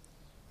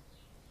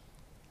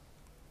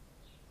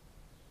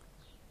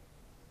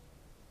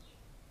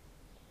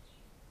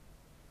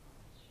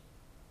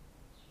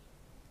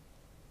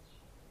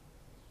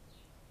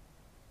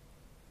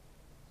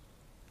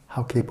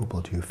 How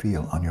capable do you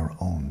feel on your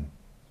own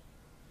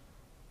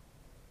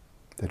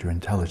that you're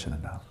intelligent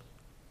enough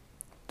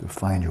to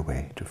find your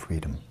way to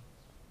freedom?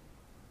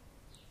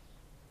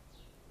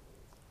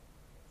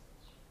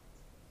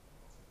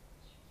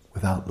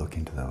 Without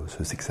looking to those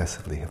who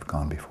successively have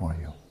gone before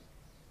you.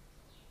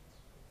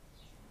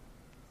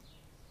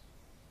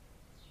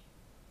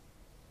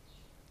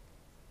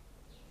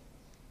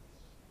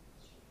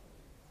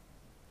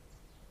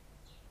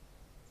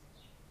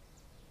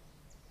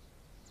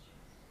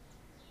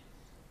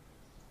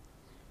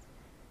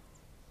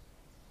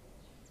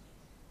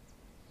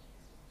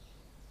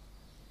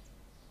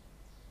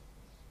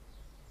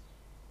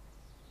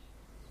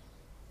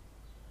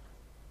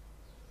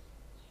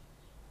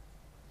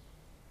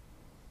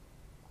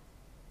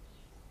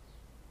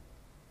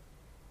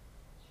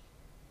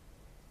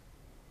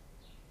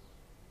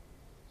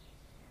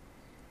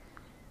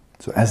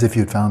 So as if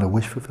you'd found a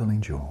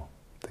wish-fulfilling jewel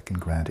that can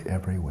grant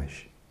every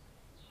wish.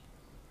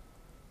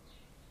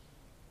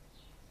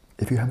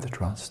 If you have the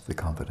trust, the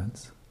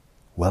confidence,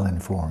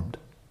 well-informed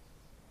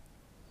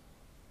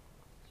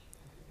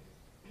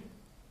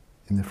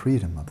in the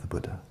freedom of the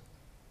Buddha,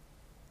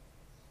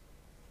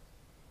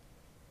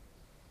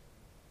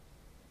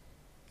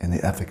 in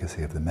the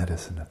efficacy of the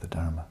medicine of the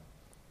Dharma,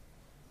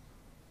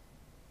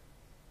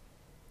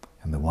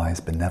 and the wise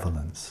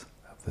benevolence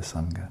of the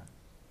Sangha,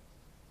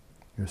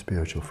 your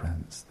spiritual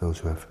friends, those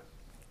who have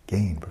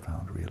gained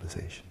profound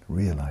realization,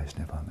 realized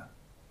nirvana.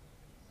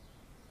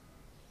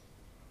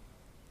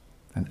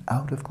 And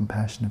out of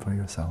compassion for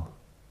yourself,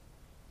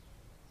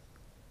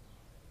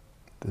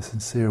 the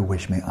sincere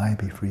wish, may I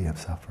be free of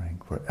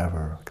suffering,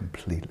 forever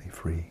completely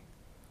free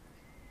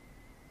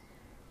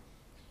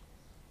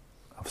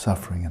of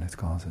suffering and its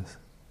causes.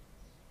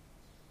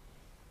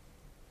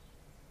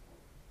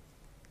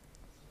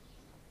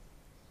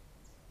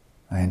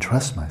 I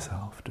entrust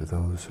myself to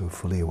those who have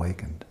fully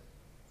awakened,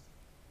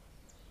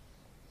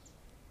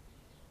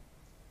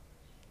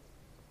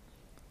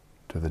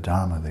 to the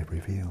Dharma they've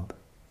revealed.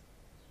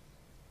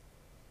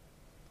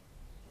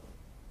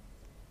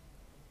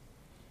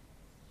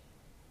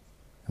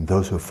 And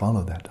those who have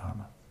followed that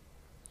Dharma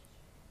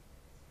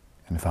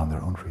and found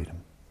their own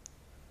freedom.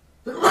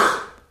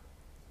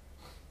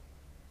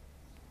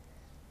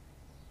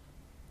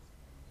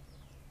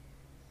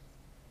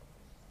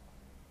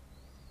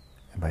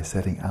 And by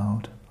setting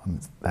out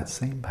on that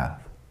same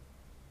path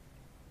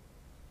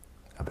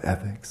of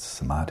ethics,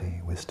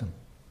 samadhi, wisdom,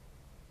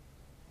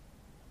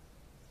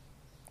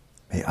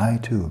 may I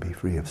too be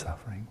free of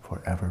suffering,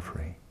 forever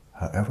free,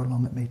 however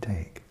long it may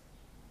take,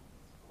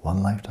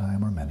 one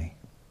lifetime or many.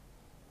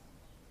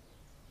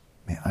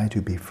 May I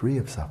too be free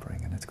of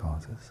suffering and its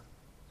causes.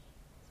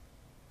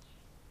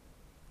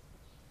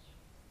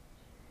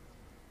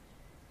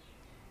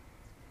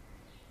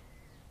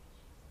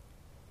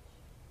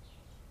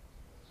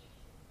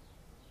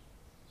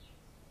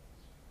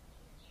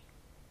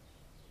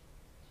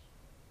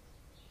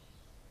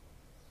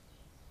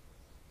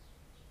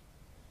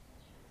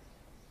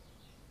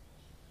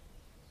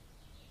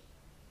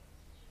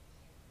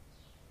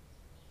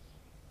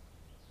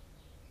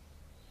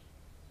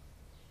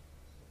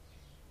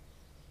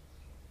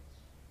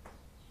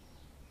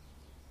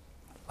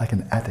 Like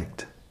an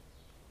addict,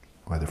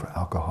 whether for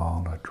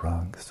alcohol or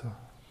drugs or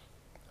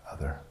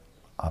other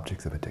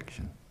objects of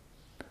addiction,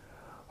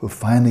 who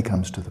finally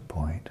comes to the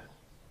point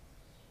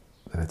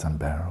that it's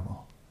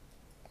unbearable,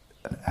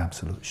 an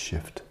absolute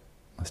shift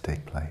must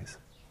take place,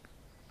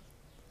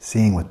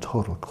 seeing with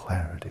total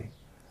clarity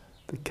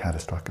the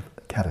catastrophic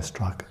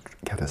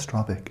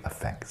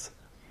effects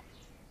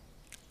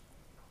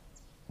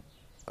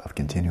of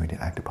continuing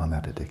to act upon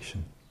that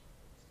addiction.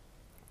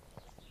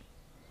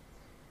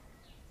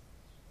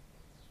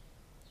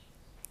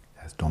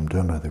 As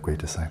Domdurma, the great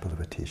disciple of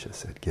Atisha,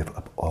 said, give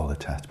up all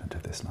attachment to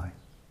this life.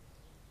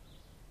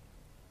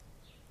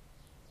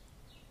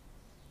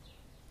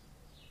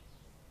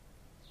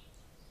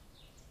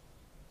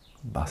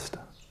 Basta.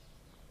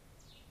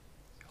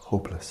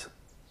 Hopeless.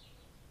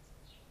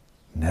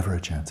 Never a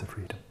chance of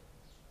freedom.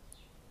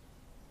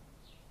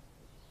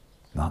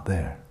 Not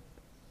there.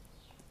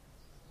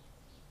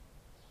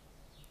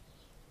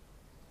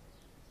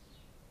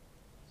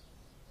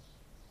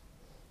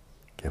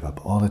 Give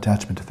up all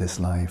attachment to this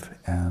life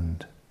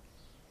and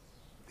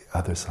the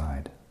other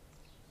side.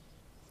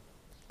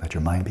 Let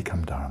your mind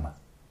become Dharma.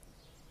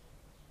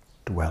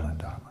 Dwell in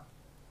Dharma.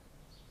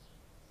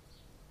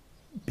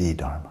 Be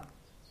Dharma.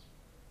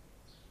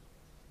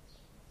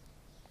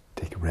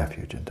 Take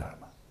refuge in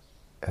Dharma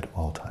at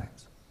all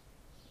times.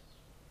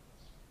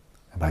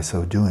 And by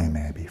so doing,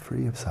 may I be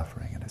free of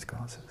suffering and its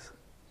causes,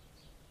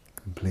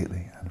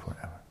 completely and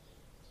forever.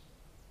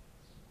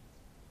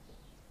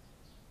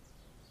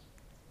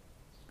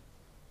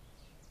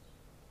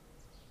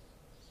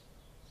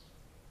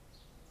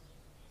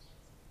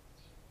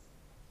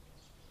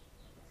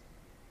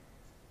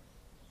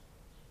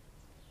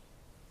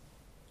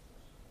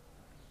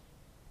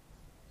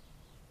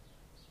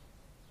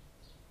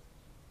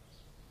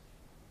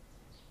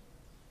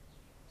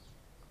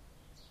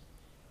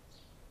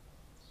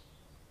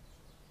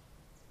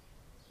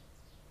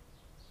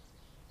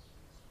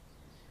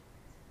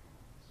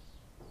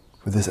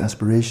 For this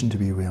aspiration to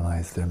be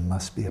realized, there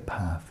must be a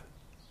path.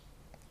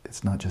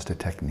 It's not just a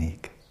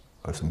technique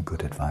or some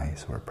good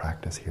advice or a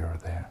practice here or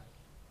there.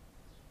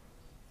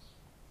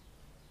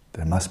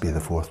 There must be the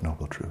fourth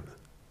noble truth.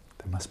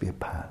 There must be a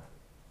path.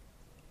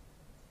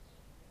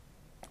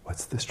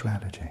 What's the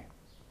strategy?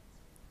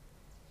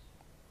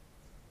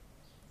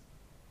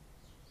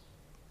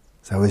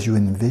 So as you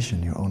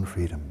envision your own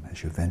freedom,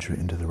 as you venture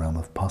into the realm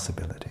of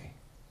possibility,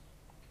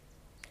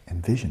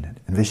 envision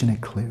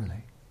it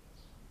clearly.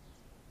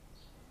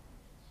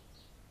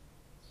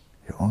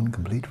 Your own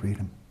complete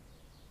freedom.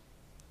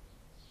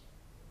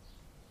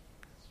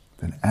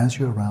 Then as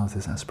you arouse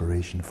this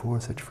aspiration for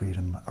such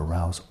freedom,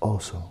 arouse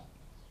also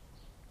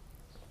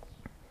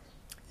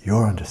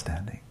your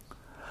understanding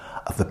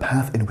of the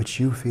path in which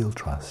you feel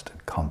trust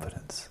and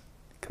confidence,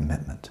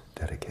 commitment,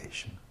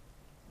 dedication,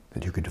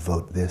 that you could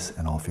devote this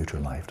and all future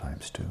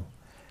lifetimes to.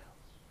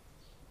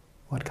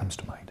 What comes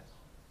to mind?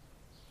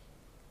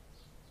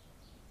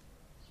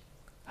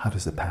 How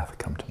does the path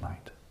come to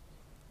mind?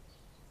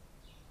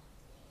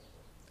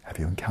 Have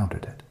you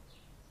encountered it?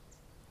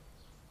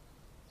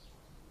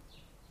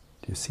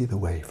 Do you see the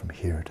way from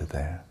here to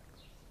there?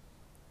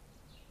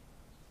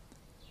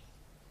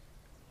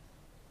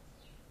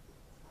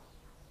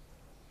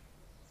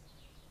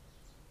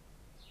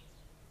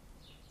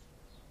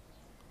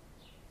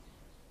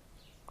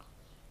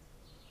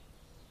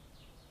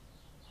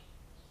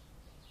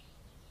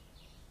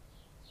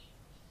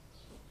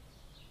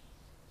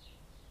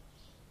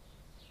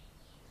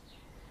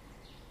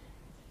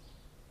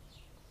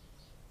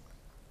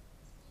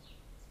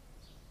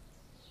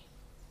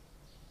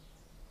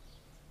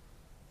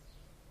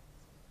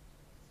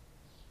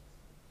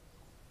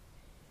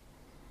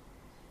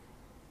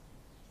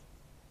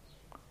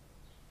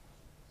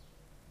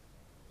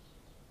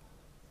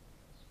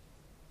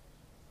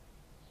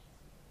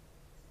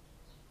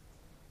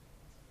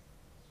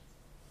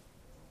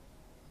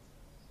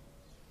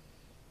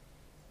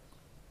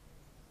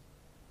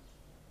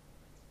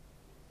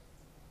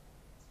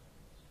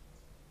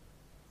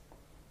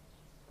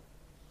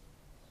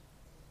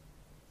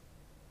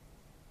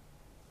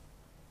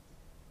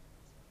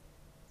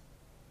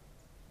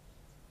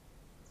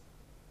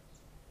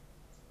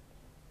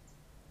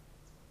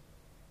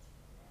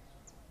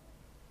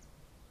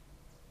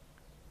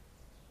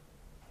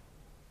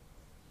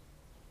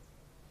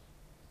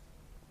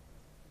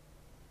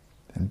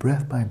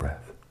 breath by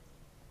breath,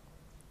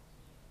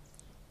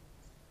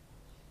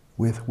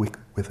 with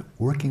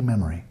working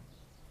memory,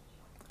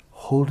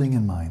 holding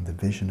in mind the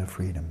vision of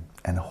freedom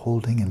and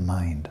holding in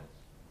mind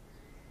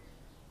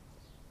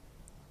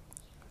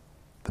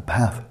the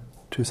path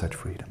to such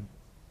freedom,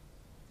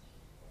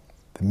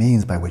 the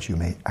means by which you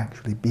may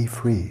actually be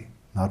free,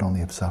 not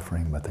only of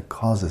suffering, but the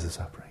causes of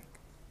suffering.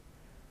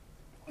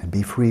 And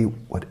be free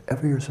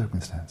whatever your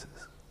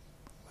circumstances,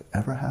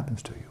 whatever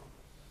happens to you,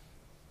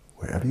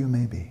 wherever you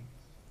may be,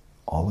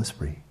 always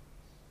free.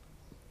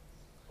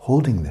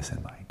 Holding this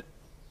in mind,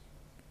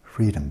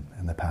 freedom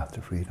and the path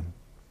to freedom.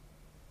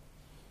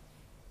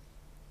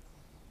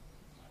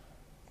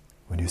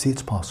 When you see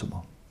it's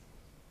possible,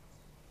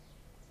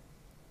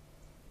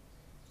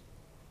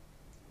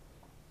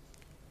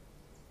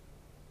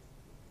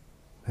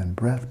 then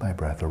breath by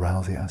breath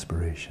arouse the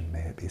aspiration,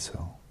 may it be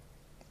so.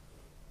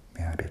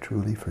 May I be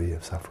truly free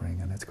of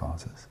suffering and its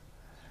causes.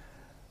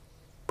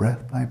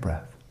 Breath by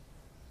breath,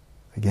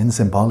 again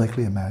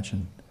symbolically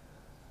imagine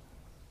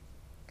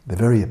the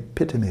very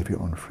epitome of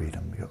your own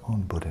freedom, your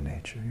own Buddha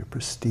nature, your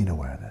pristine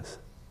awareness,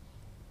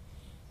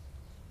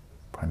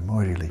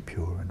 primordially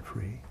pure and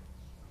free,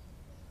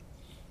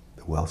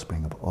 the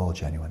wellspring of all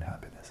genuine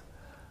happiness.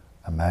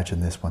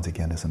 Imagine this once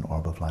again as an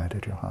orb of light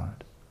at your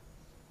heart.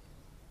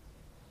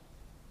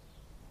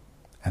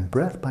 And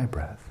breath by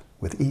breath,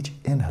 with each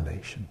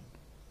inhalation,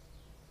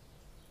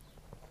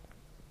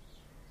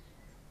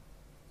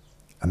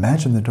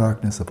 imagine the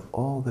darkness of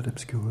all that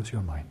obscures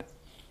your mind.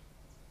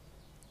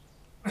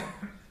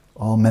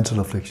 All mental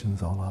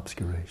afflictions, all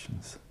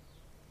obscurations,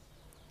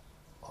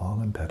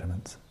 all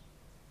impediments.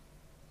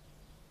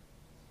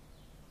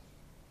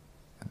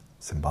 And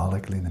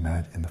symbolically,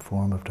 in the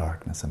form of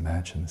darkness,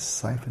 imagine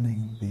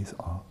siphoning these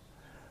off,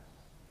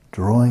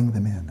 drawing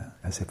them in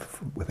as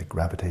if with a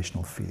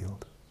gravitational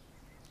field.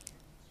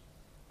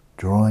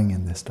 Drawing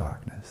in this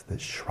darkness that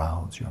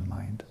shrouds your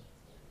mind,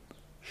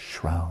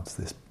 shrouds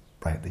this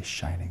brightly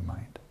shining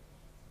mind.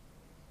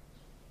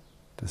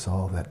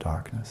 Dissolve that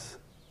darkness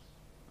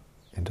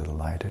into the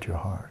light at your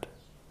heart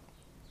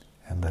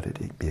and let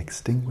it be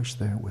extinguished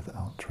there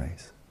without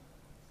trace.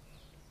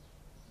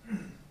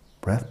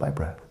 Breath by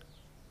breath,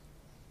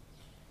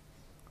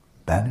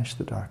 banish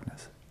the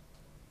darkness.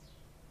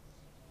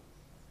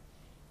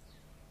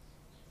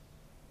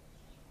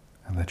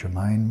 And let your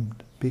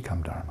mind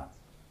become Dharma.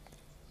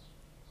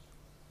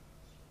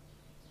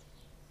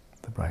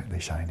 The brightly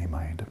shining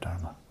mind of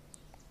Dharma.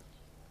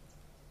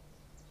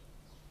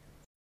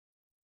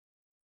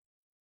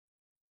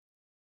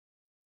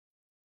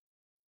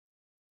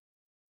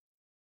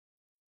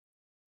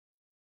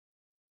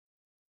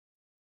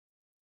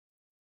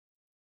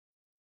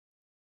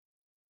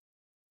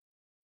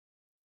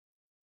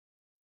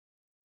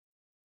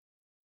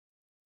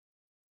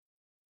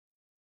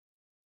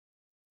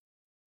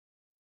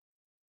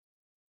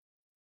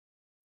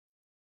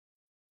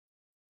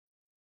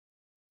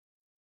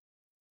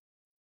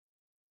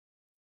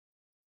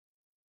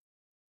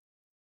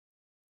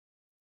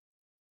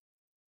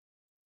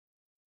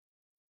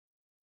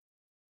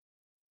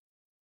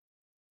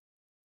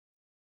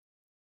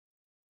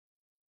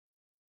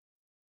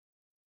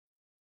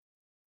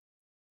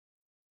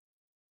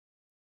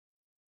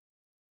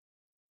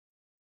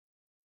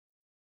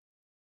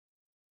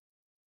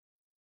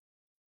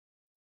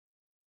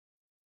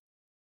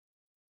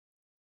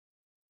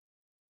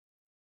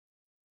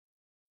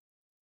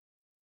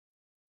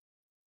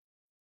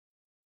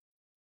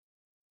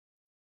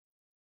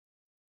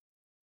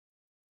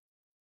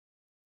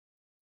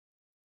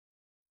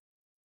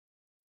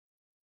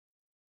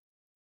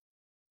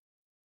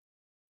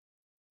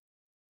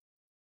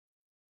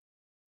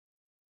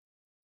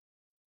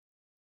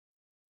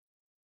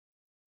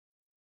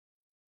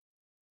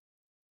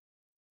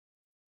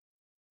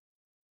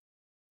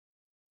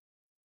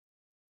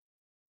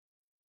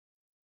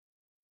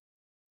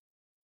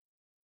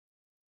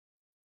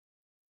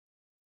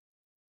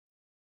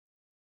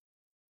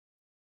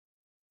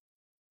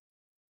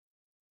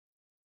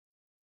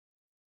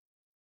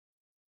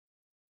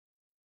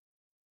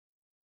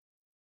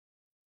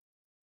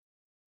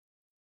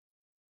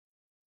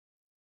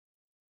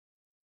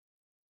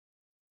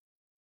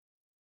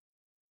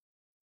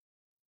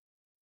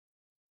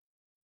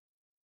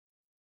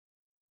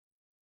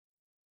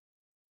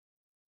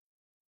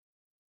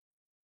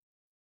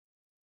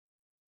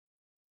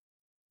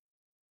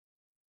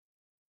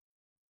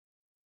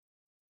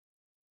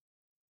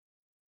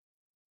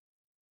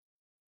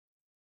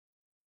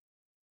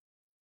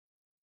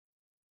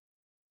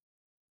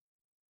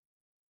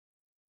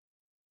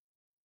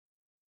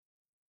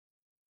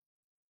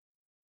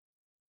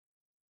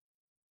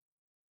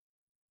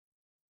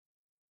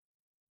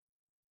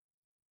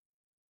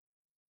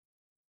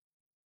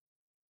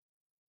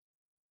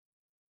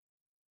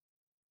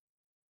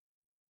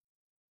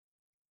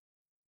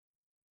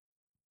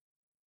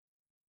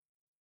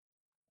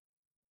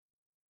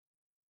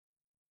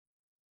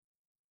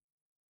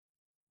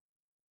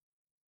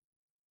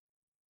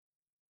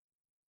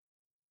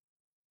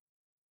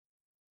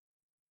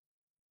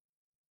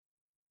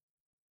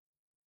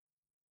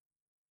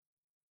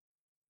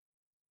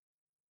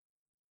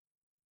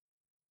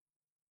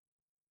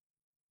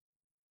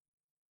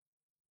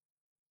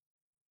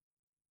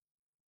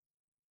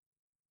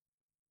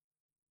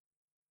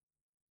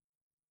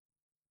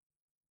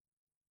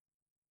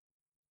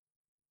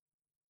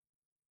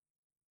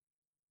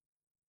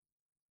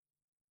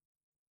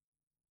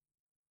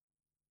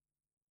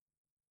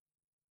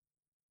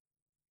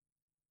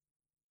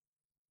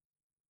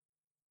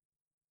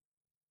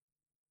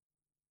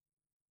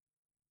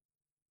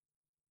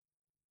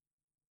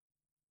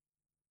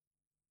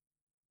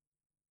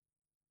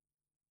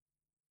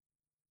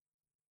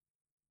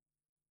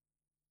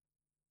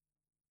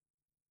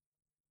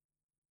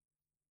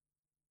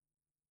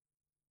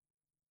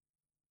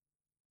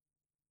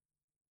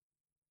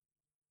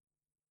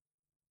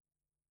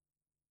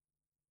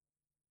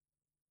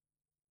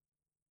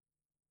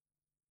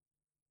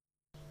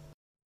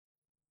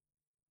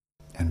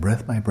 And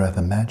breath by breath,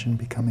 imagine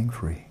becoming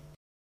free.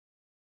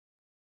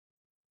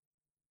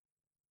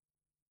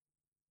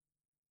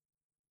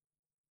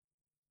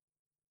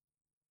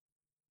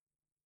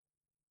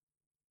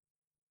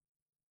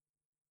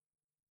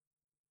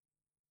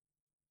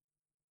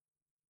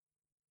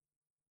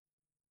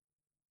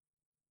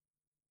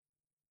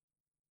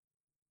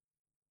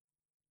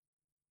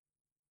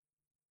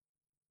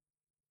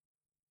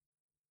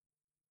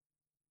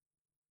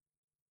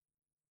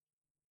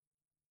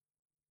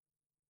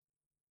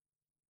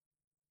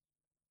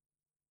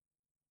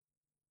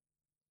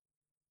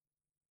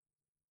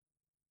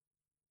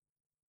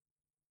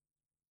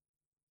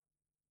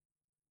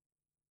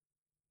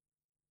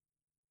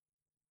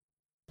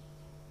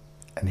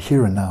 And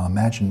here and now,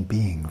 imagine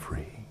being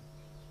free.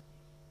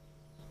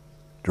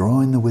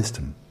 Draw in the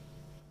wisdom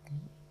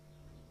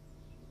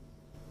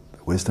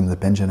that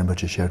Benjamin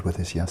Rinpoche shared with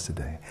us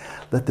yesterday.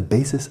 Let the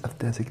basis of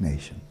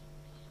designation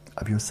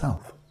of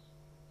yourself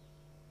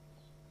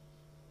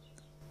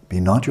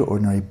be not your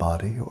ordinary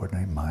body, your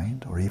ordinary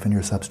mind, or even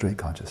your substrate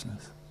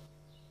consciousness.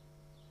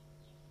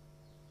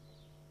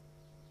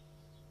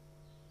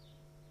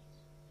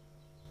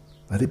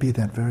 Let it be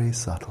that very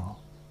subtle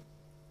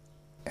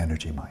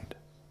energy mind.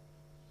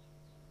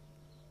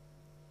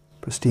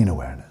 Pristine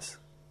awareness,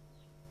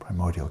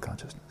 primordial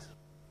consciousness.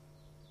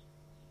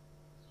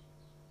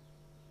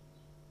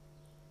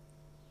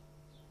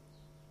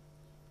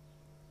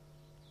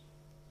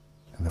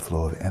 And the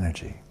flow of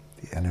energy,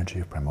 the energy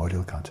of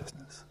primordial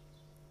consciousness,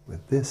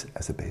 with this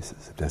as a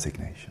basis of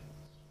designation.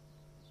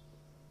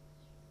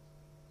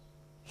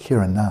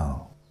 Here and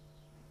now,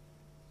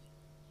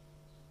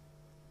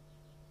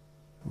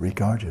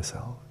 regard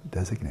yourself,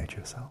 designate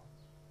yourself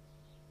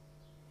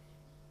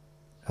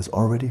as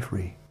already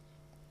free.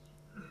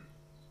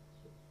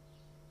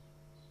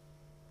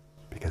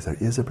 Because there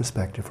is a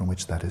perspective from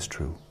which that is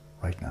true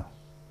right now.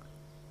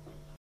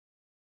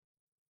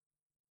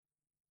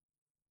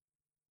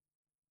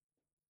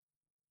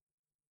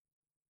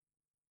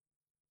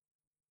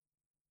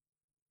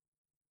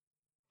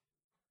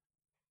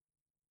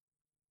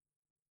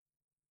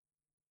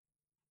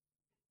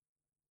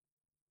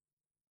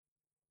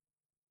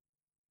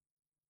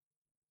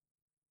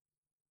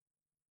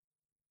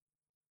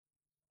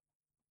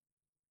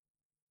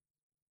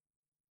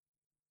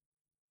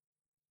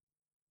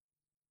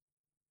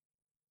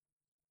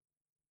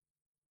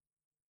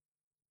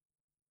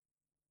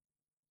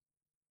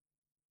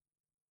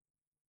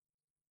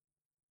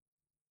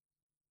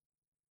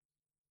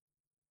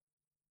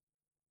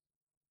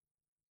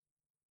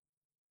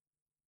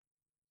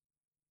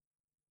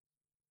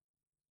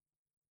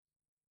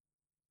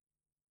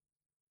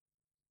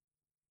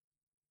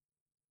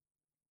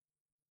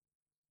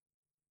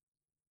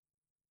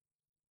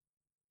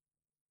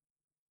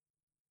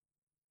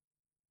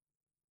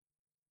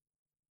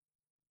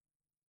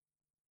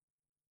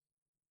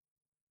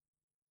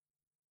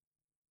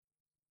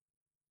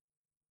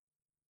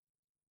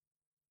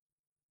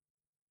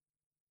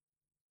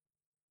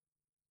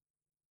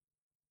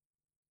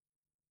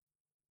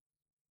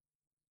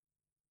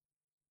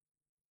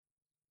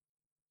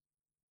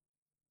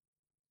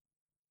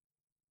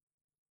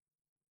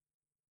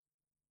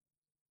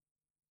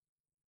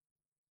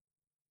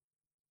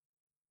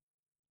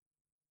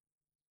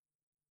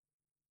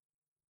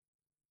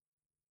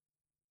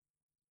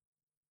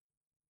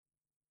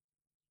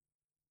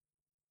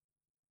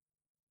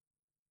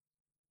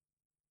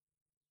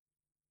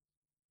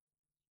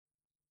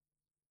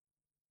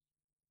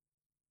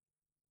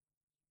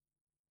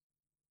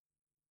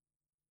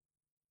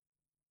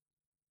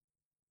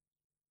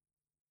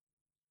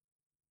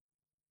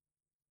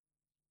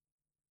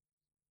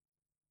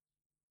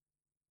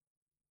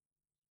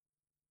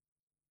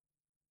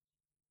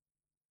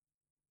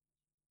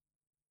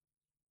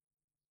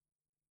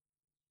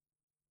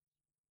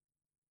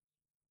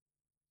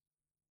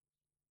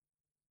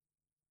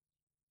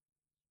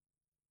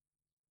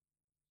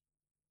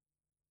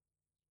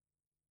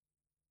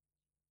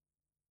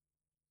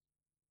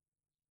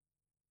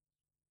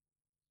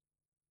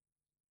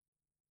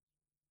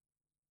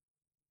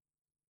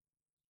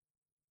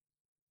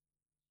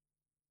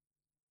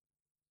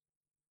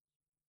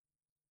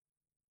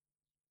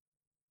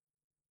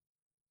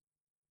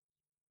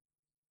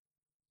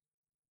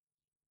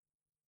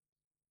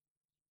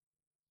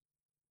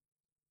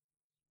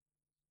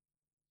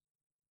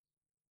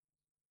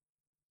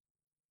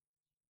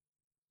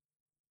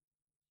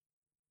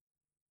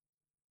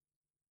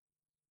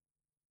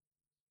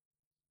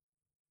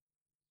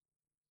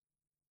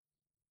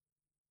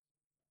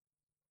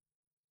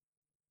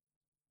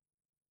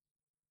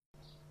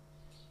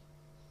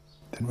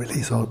 Then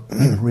release all,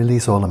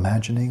 release all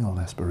imagining, all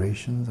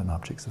aspirations and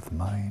objects of the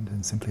mind,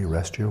 and simply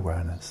rest your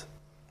awareness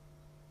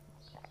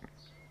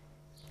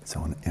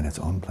in its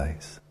own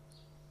place,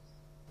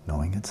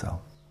 knowing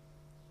itself.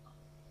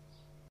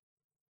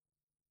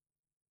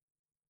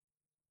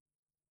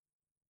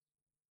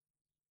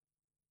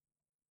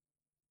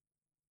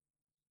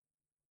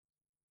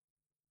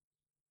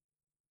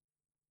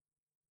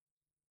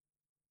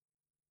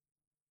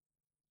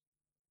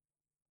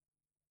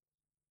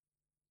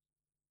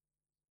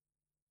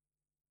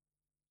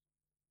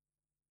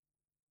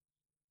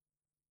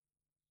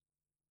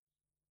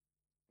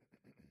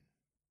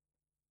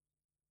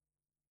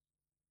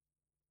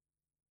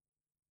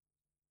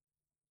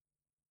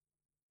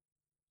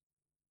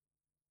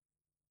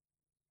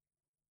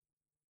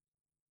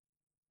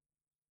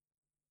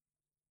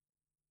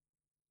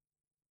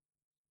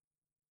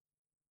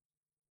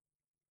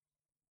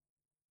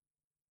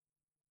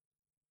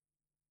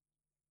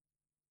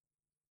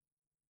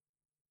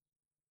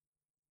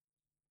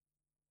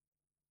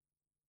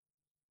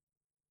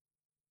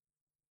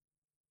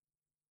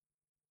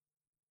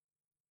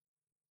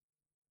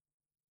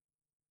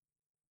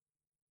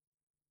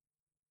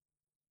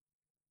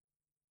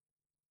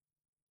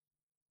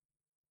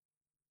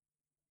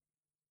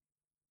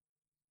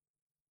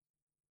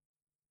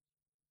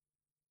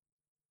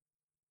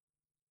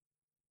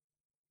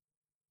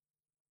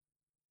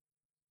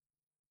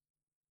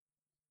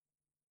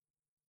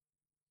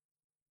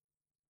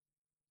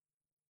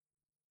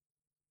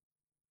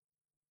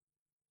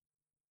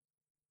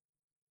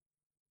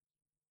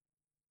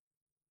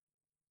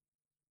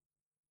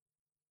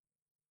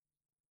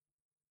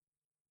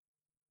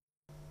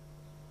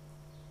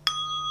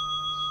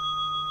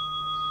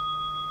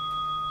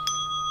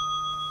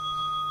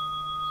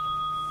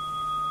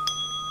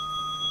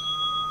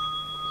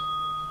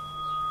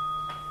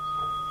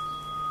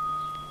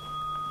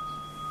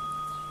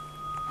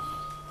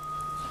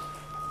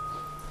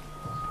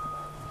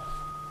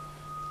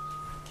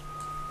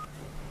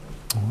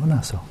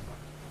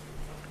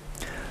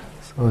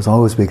 So as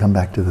always, we come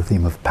back to the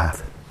theme of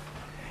path.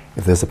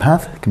 If there's a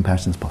path,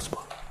 compassion is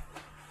possible.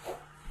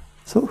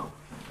 So,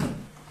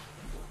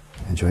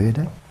 enjoy your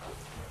day.